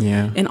art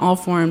in all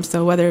forms.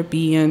 So whether it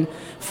be in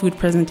food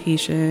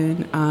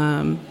presentation,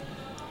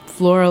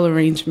 floral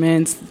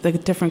arrangements, the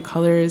different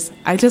colors.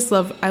 I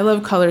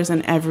love colors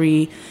in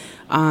every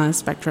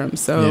spectrum.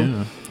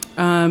 So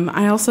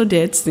I also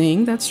did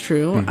sing. That's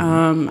true.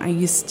 I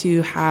used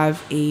to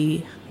have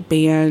a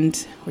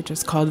band which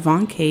was called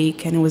Von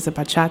Cake, and it was a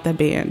bachata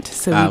band.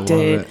 So we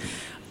did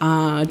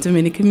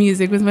Dominican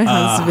music with my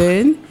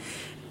husband.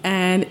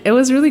 And it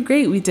was really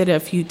great. We did a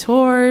few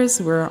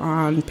tours. We're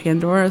on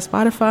Pandora,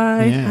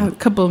 Spotify. A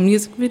couple of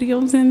music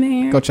videos in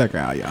there. Go check her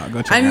out, y'all.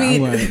 Go check her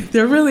out.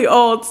 They're really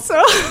old, so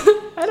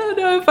I don't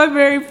know if I'm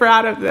very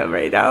proud of them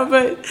right now.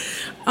 But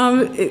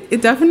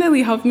it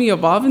definitely helped me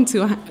evolve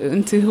into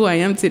who I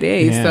am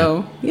today. Yeah.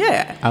 So,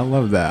 yeah. I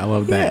love that. I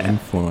love that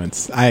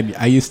influence.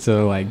 I used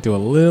to like do a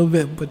little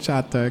bit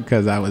bachata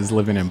because I was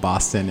living in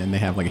Boston, and they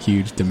have like a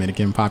huge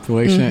Dominican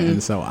population.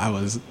 And so I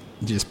was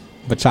just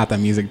bachata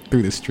music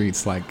through the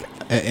streets like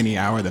at any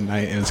hour of the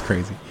night. It was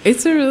crazy.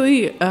 It's a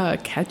really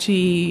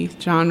catchy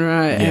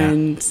genre,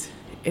 and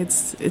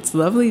it's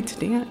lovely to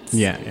dance.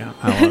 Yeah.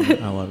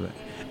 I love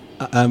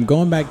it.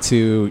 Going back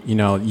to, you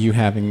know, you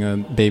having a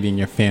baby and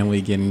your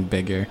family getting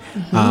bigger,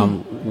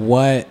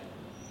 what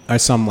are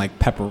some like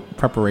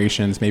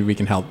preparations maybe we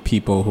can help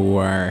people who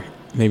are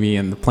maybe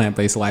in the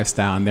plant-based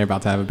lifestyle and they're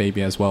about to have a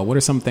baby as well? What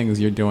are some things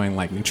you're doing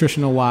like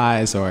nutritional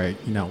wise, or,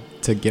 you know,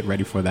 to get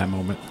ready for that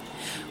moment?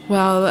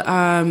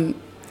 Well,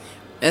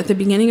 at the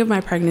beginning of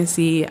my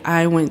pregnancy,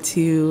 I went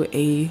to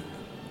a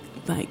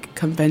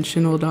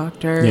conventional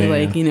doctor,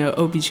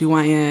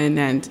 OBGYN,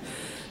 and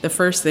the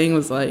first thing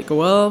was like,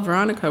 well,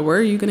 Veronica, where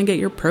are you going to get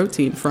your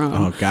protein from?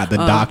 Oh God, the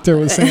doctor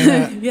was saying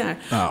that? Yeah.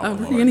 Where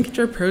are you going to get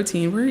your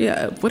protein?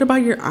 What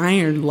about your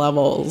iron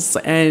levels?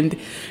 And,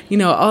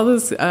 all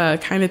those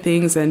kind of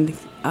things. And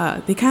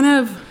they kind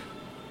of,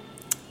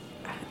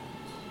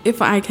 if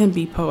I can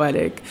be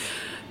poetic,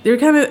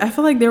 I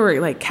feel like they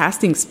were like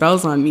casting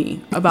spells on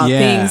me about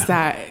things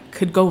that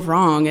could go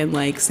wrong, and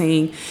like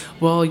saying,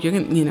 well, you're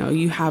going to,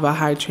 you have a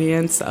high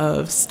chance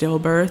of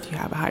stillbirth. You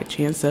have a high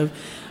chance of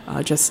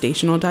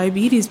gestational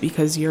diabetes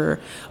because you're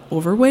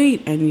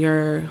overweight and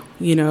you're,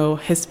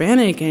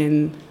 Hispanic,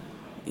 and,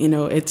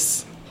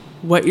 it's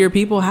what your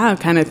people have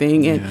kind of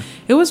thing. And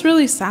it was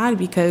really sad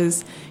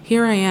because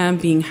here I am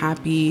being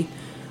happy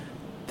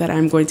that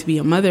I'm going to be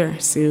a mother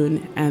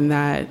soon and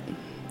that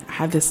I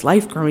have this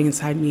life growing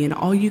inside me, and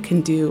all you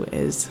can do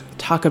is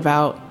talk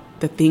about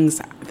the things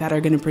that are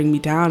going to bring me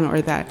down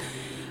or that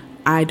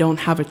I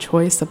don't have a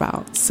choice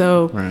about.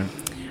 So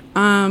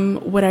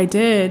what I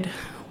did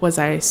was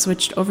I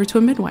switched over to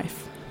a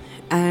midwife,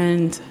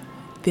 and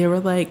they were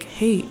like,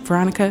 hey,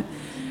 Veronica,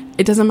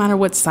 it doesn't matter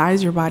what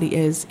size your body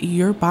is.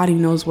 Your body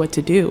knows what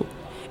to do.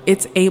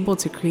 It's able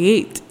to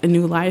create a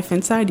new life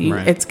inside you.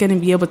 It's going to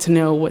be able to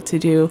know what to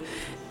do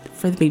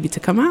for the baby to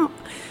come out.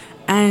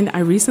 And I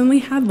recently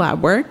had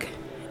lab work,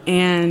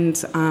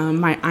 and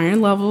my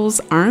iron levels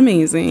are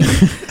amazing.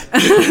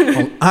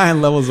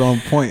 Iron levels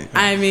on point.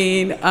 I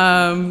mean,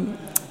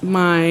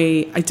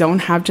 I don't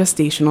have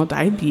gestational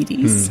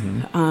diabetes,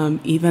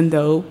 even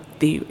though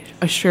they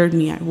assured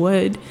me I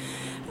would.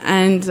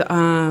 And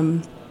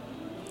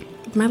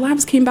my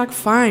labs came back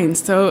fine.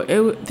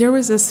 So there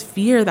was this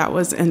fear that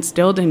was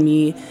instilled in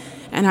me,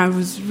 and I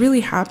was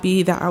really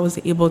happy that I was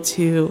able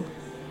to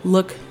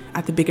look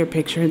at the bigger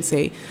picture and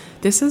say,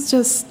 this is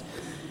just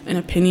an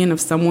opinion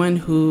of someone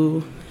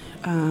who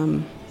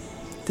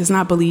does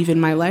not believe in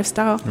my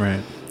lifestyle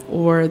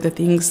or the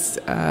things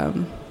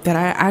that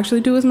I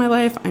actually do with my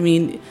life. I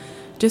mean,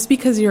 just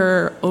because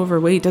you're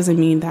overweight doesn't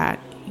mean that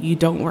you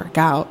don't work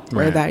out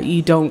or that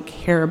you don't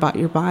care about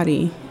your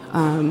body.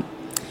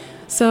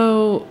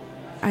 So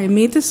I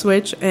made the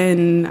switch,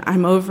 and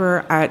I'm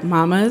over at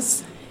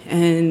Mama's,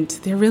 and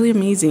they're really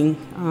amazing.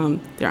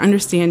 They're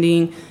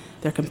understanding,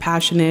 they're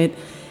compassionate.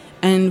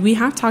 And we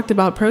have talked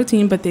about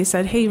protein, but they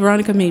said, hey,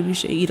 Veronica, maybe you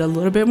should eat a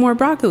little bit more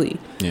broccoli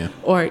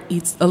or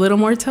eat a little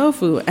more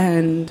tofu,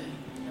 and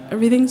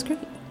everything's great.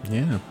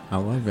 Yeah, I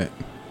love it.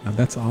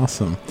 That's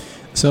awesome.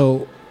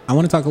 So I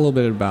want to talk a little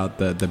bit about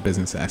the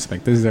business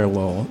aspect. These are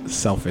little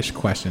selfish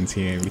questions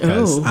here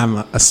because I'm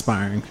an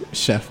aspiring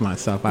chef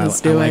myself. I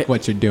like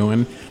what you're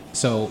doing.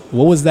 So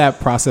what was that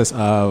process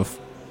of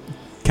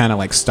kind of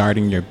like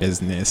starting your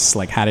business?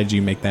 Like, how did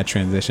you make that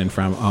transition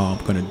from, I'm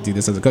going to do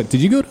this as a cook?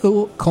 Did you go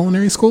to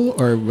culinary school,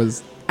 or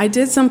was... I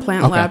did some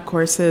plant lab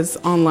courses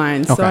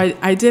online. So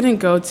I didn't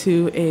go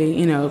to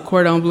a,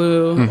 cordon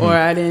bleu, or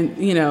I didn't,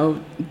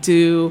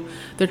 do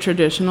the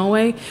traditional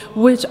way,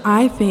 which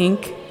I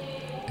think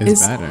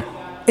is better.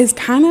 Is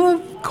kind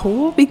of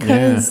cool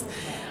because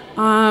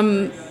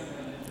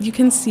you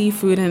can see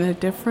food in a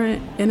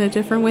different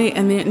way.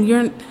 And then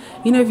you're,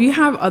 if you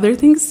have other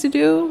things to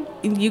do,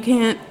 you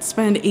can't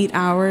spend 8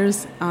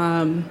 hours,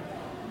 in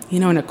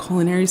a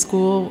culinary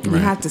school. You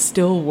have to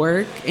still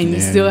work, and you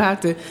still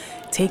have to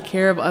take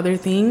care of other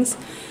things.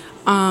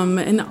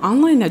 And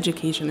online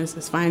education is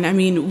just fine. I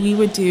mean, we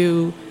would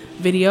do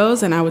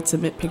videos, and I would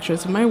submit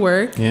pictures of my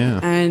work.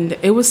 And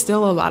it was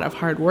still a lot of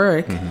hard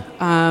work,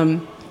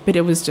 but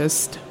it was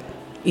just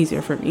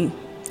easier for me.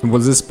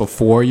 Was this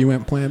before you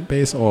went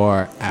plant-based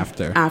or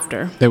after?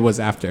 After. It was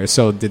after.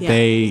 So did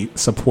they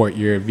support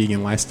your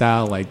vegan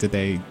lifestyle? Like, did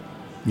they,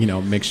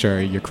 make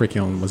sure your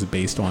curriculum was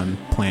based on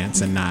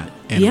plants and not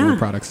animal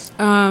products?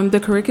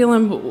 The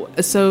curriculum,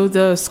 so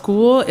the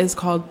school is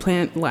called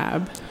Plant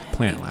Lab.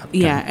 Plant Lab. Okay.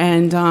 Yeah,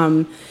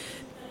 and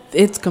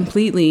it's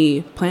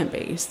completely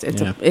plant-based.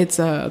 It's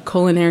a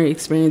culinary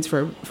experience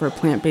for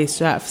plant-based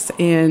chefs.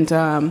 And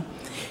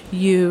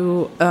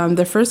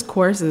the first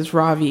course is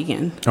raw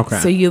vegan. Okay.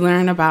 So you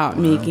learn about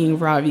making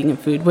raw vegan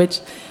food,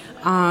 which,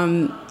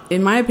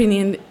 in my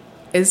opinion,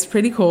 is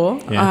pretty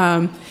cool.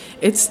 Yeah.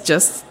 It's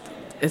just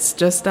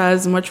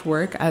as much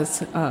work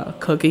as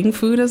cooking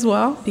food as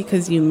well,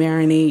 because you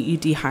marinate, you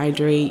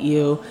dehydrate,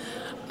 you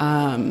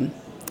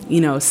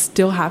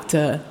still have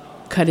to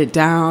cut it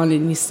down,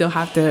 and you still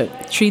have to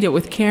treat it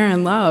with care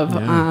and love.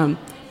 Yeah.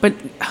 But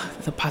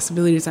the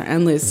possibilities are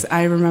endless.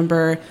 I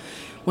remember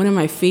one of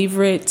my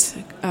favorite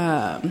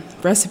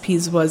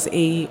recipes was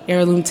a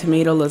heirloom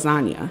tomato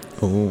lasagna.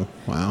 Oh,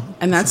 wow.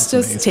 And that's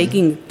just amazing.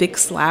 Taking thick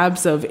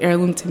slabs of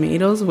heirloom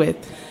tomatoes with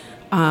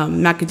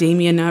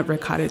macadamia nut,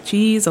 ricotta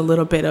cheese, a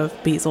little bit of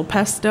basil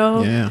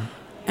pesto. Yeah.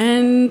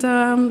 And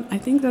I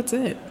think that's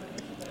it.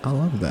 I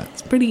love that.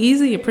 It's pretty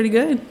easy and pretty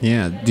good.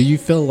 Yeah. Do you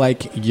feel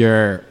like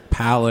your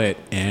palate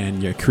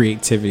and your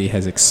creativity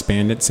has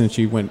expanded since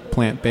you went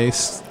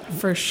plant-based?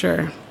 For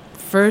sure.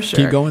 Can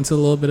you go into a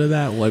little bit of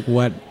that? Like,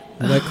 what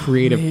What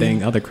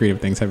other creative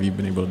things have you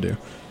been able to do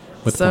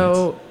with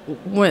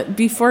plants?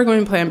 Before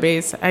going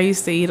plant-based, I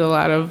used to eat a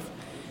lot of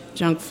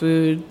junk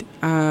food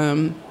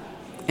and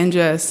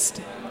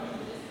just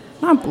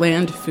not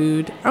bland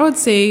food. I would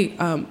say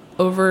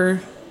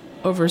over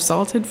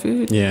salted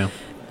food. Yeah.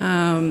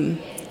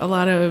 A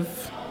lot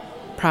of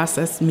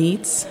processed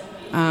meats.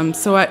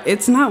 So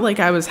it's not like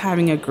I was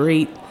having a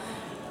great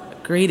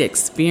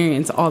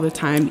experience all the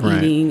time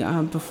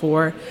eating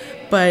before,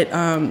 but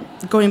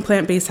going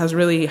plant-based has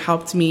really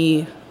helped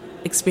me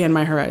expand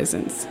my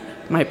horizons.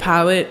 My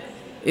palate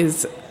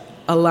is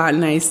a lot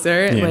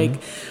nicer. Yeah.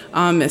 Like,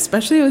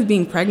 especially with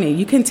being pregnant,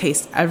 you can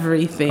taste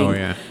everything. Oh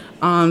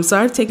yeah. So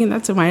I've taken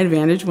that to my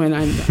advantage when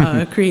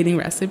I'm creating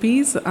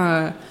recipes.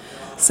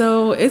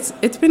 So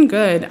it's been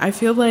good. I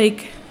feel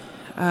like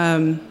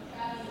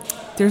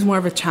there's more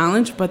of a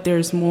challenge, but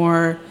there's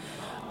more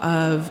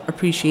of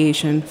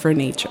appreciation for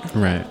nature.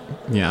 Right.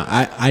 Yeah.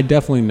 I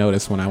definitely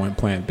noticed when I went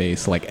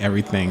plant-based, like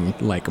everything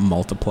like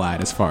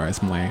multiplied as far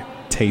as my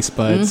taste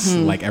buds.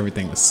 Mm-hmm. Like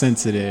everything was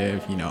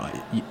sensitive. You know,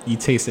 you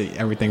tasted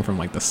everything from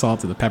like the salt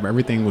to the pepper.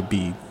 Everything would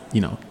be,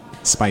 you know,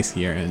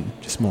 spicier and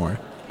just more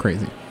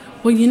crazy.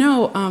 Well, you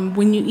know,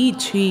 when you eat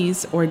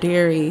cheese or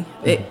dairy,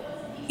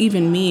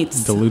 even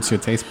meats, Dilutes your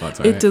taste buds,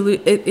 right?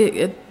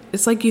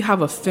 It's like you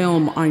have a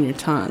film on your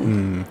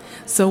tongue.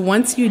 So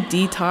once you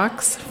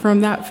detox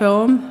from that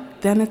film,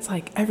 then it's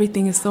like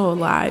everything is so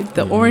alive.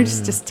 The orange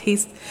just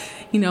tastes,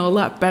 you know, a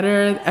lot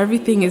better.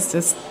 Everything is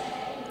just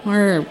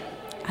more,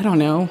 I don't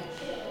know.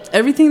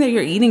 Everything that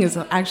you're eating is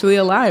actually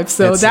alive.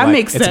 So that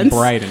makes sense. It's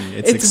bright and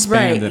it's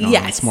expanded on.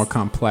 Yes. It's more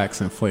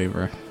complex in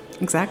flavor.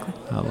 Exactly.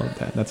 I love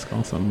that. That's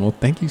awesome. Well,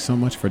 thank you so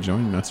much for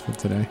joining us for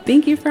today.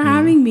 Thank you for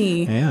having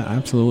me. Yeah,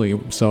 absolutely.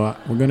 So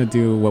we're going to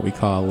do what we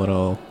call a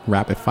little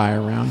rapid fire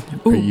round.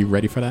 Ooh. Are you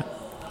ready for that?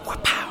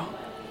 Wow.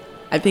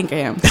 I think I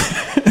am.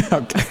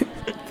 Okay.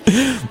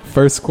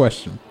 First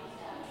question.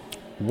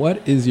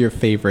 What is your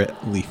favorite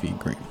leafy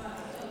green?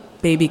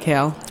 Baby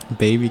kale.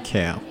 Baby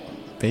kale.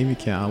 Baby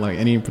kale. Like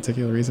any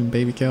particular reason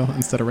baby kale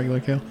instead of regular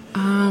kale?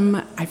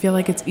 I feel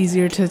like it's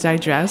easier to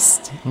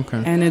digest.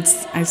 Okay. And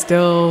I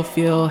still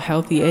feel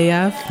healthy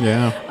AF.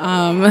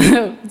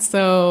 Yeah.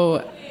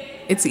 So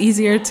it's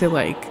easier to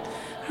I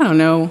don't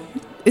know.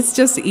 It's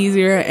just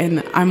easier,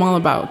 and I'm all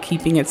about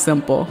keeping it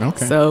simple.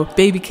 Okay. So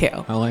baby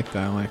kale. I like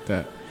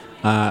that.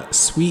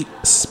 Sweet,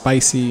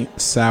 spicy,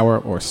 sour,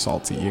 or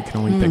salty. You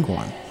can only pick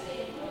one.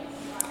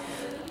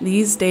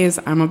 These days,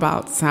 I'm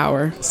about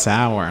sour.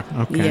 Sour.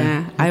 Okay.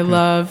 Yeah. Okay. I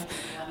love,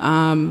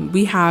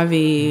 we have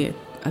a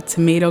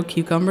tomato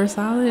cucumber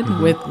salad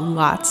with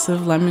lots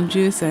of lemon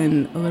juice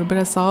and a little bit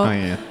of salt. Oh,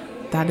 yeah.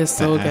 That is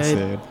so good.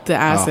 Acid. The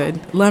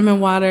acid. Lemon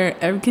water.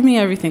 Give me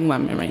everything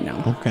lemon right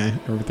now. Okay.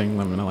 Everything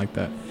lemon. I like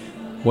that.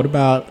 What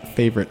about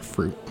favorite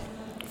fruit?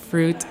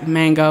 Fruit,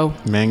 mango.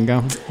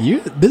 Mango.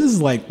 This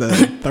is like the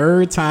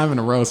third time in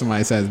a row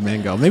somebody says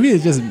mango. Maybe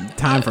it's just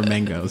time for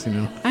mangoes, you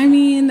know? I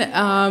mean,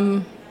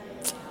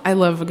 I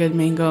love a good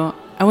mango.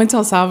 I went to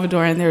El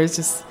Salvador and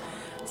there's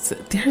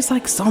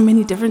like so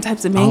many different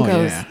types of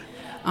mangoes. Oh,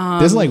 yeah.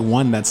 There's like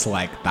one that's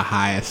like the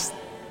highest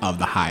of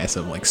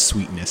like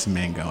sweetness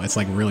mango. It's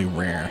like really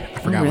rare. I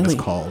forgot what it's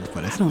called,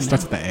 but it starts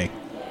with the A.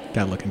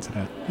 Gotta look into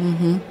that.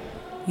 Mm-hmm.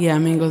 Yeah,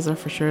 mangoes are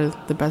for sure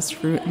the best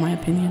fruit in my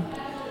opinion.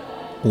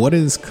 What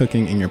is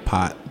cooking in your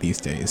pot these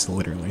days,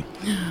 literally?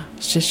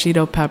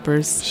 Shishito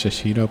peppers.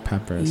 Shishito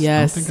peppers.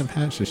 Yes. I don't think I've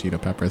had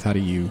shishito peppers. How do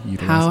you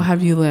utilize How them?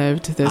 have you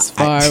lived this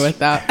far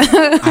without?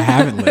 I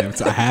haven't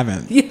lived. I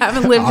haven't. You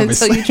haven't lived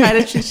until you tried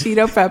a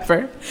shishito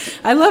pepper.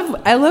 I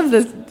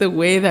love the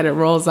way that it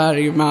rolls out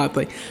of your mouth,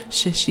 like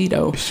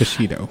shishito.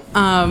 Shishito.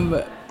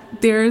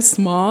 They're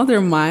small, they're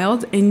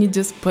mild, and you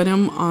just put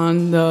them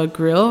on the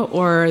grill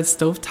or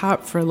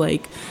stovetop for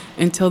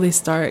until they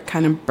start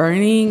kind of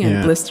burning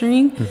and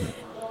blistering. Mm-hmm.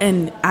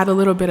 And add a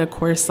little bit of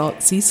coarse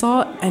salt, sea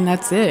salt, and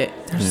that's it.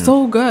 They're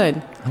so good.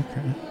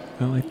 Okay,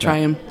 I like that. Try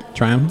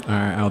them. All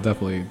right, I'll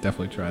definitely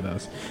try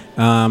those.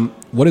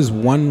 What is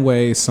one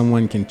way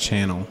someone can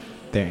channel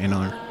their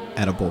inner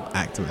edible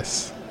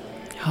activist?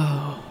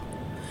 Oh,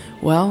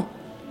 well,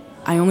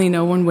 I only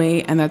know one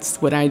way, and that's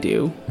what I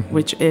do,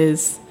 which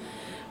is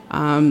be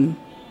an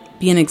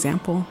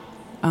example.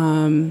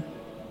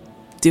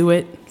 Do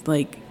it,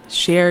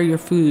 share your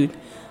food,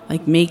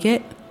 make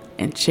it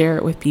and share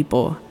it with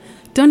people.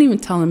 Don't even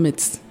tell them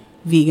it's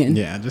vegan.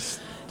 Yeah, just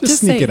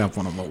sneak it up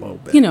on them a little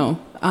bit. You know,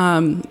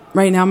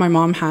 right now my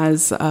mom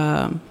has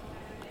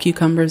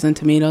cucumbers and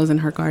tomatoes in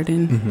her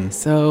garden. Mm-hmm.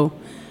 So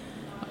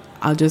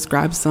I'll just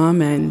grab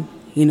some and,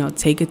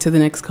 take it to the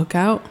next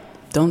cookout.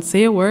 Don't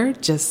say a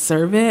word, just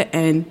serve it,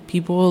 and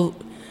people,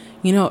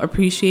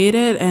 appreciate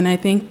it. And I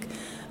think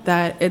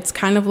that it's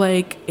kind of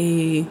like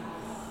it's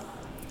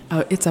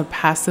a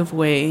passive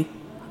way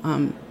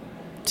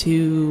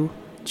to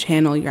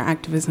channel your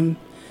activism.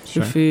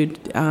 Your food.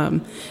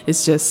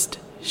 It's just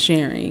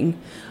sharing.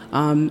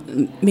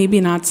 Maybe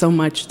not so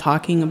much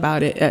talking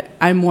about it.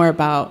 I'm more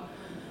about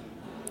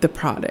the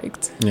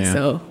product. Yeah.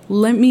 So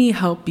let me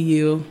help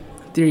you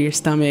through your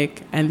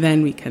stomach, and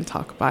then we can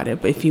talk about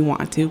it, but if you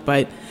want to.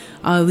 But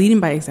leading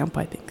by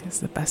example, I think, is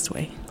the best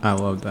way. I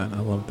love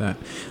that.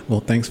 Well,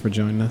 thanks for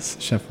joining us,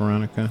 Chef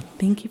Veronica.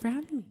 Thank you for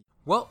having me.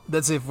 Well,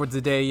 that's it for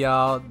today,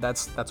 y'all.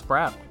 That's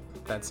wrap.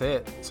 That's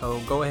it. So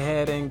go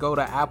ahead and go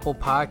to Apple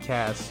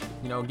Podcasts.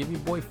 Give your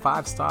boy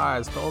 5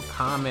 stars. Throw a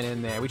comment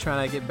in there. We're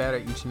trying to get better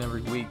each and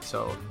every week.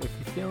 So if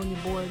you're feeling your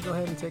boy, go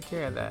ahead and take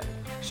care of that.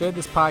 Share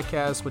this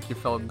podcast with your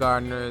fellow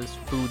gardeners,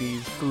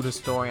 foodies, food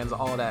historians,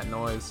 all that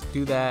noise.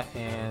 Do that,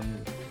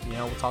 and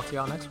we'll talk to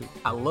y'all next week.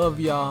 I love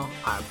y'all.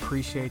 I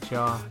appreciate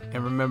y'all.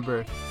 And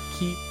remember,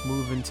 keep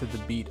moving to the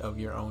beat of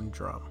your own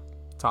drum.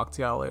 Talk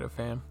to y'all later,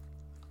 fam.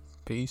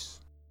 Peace.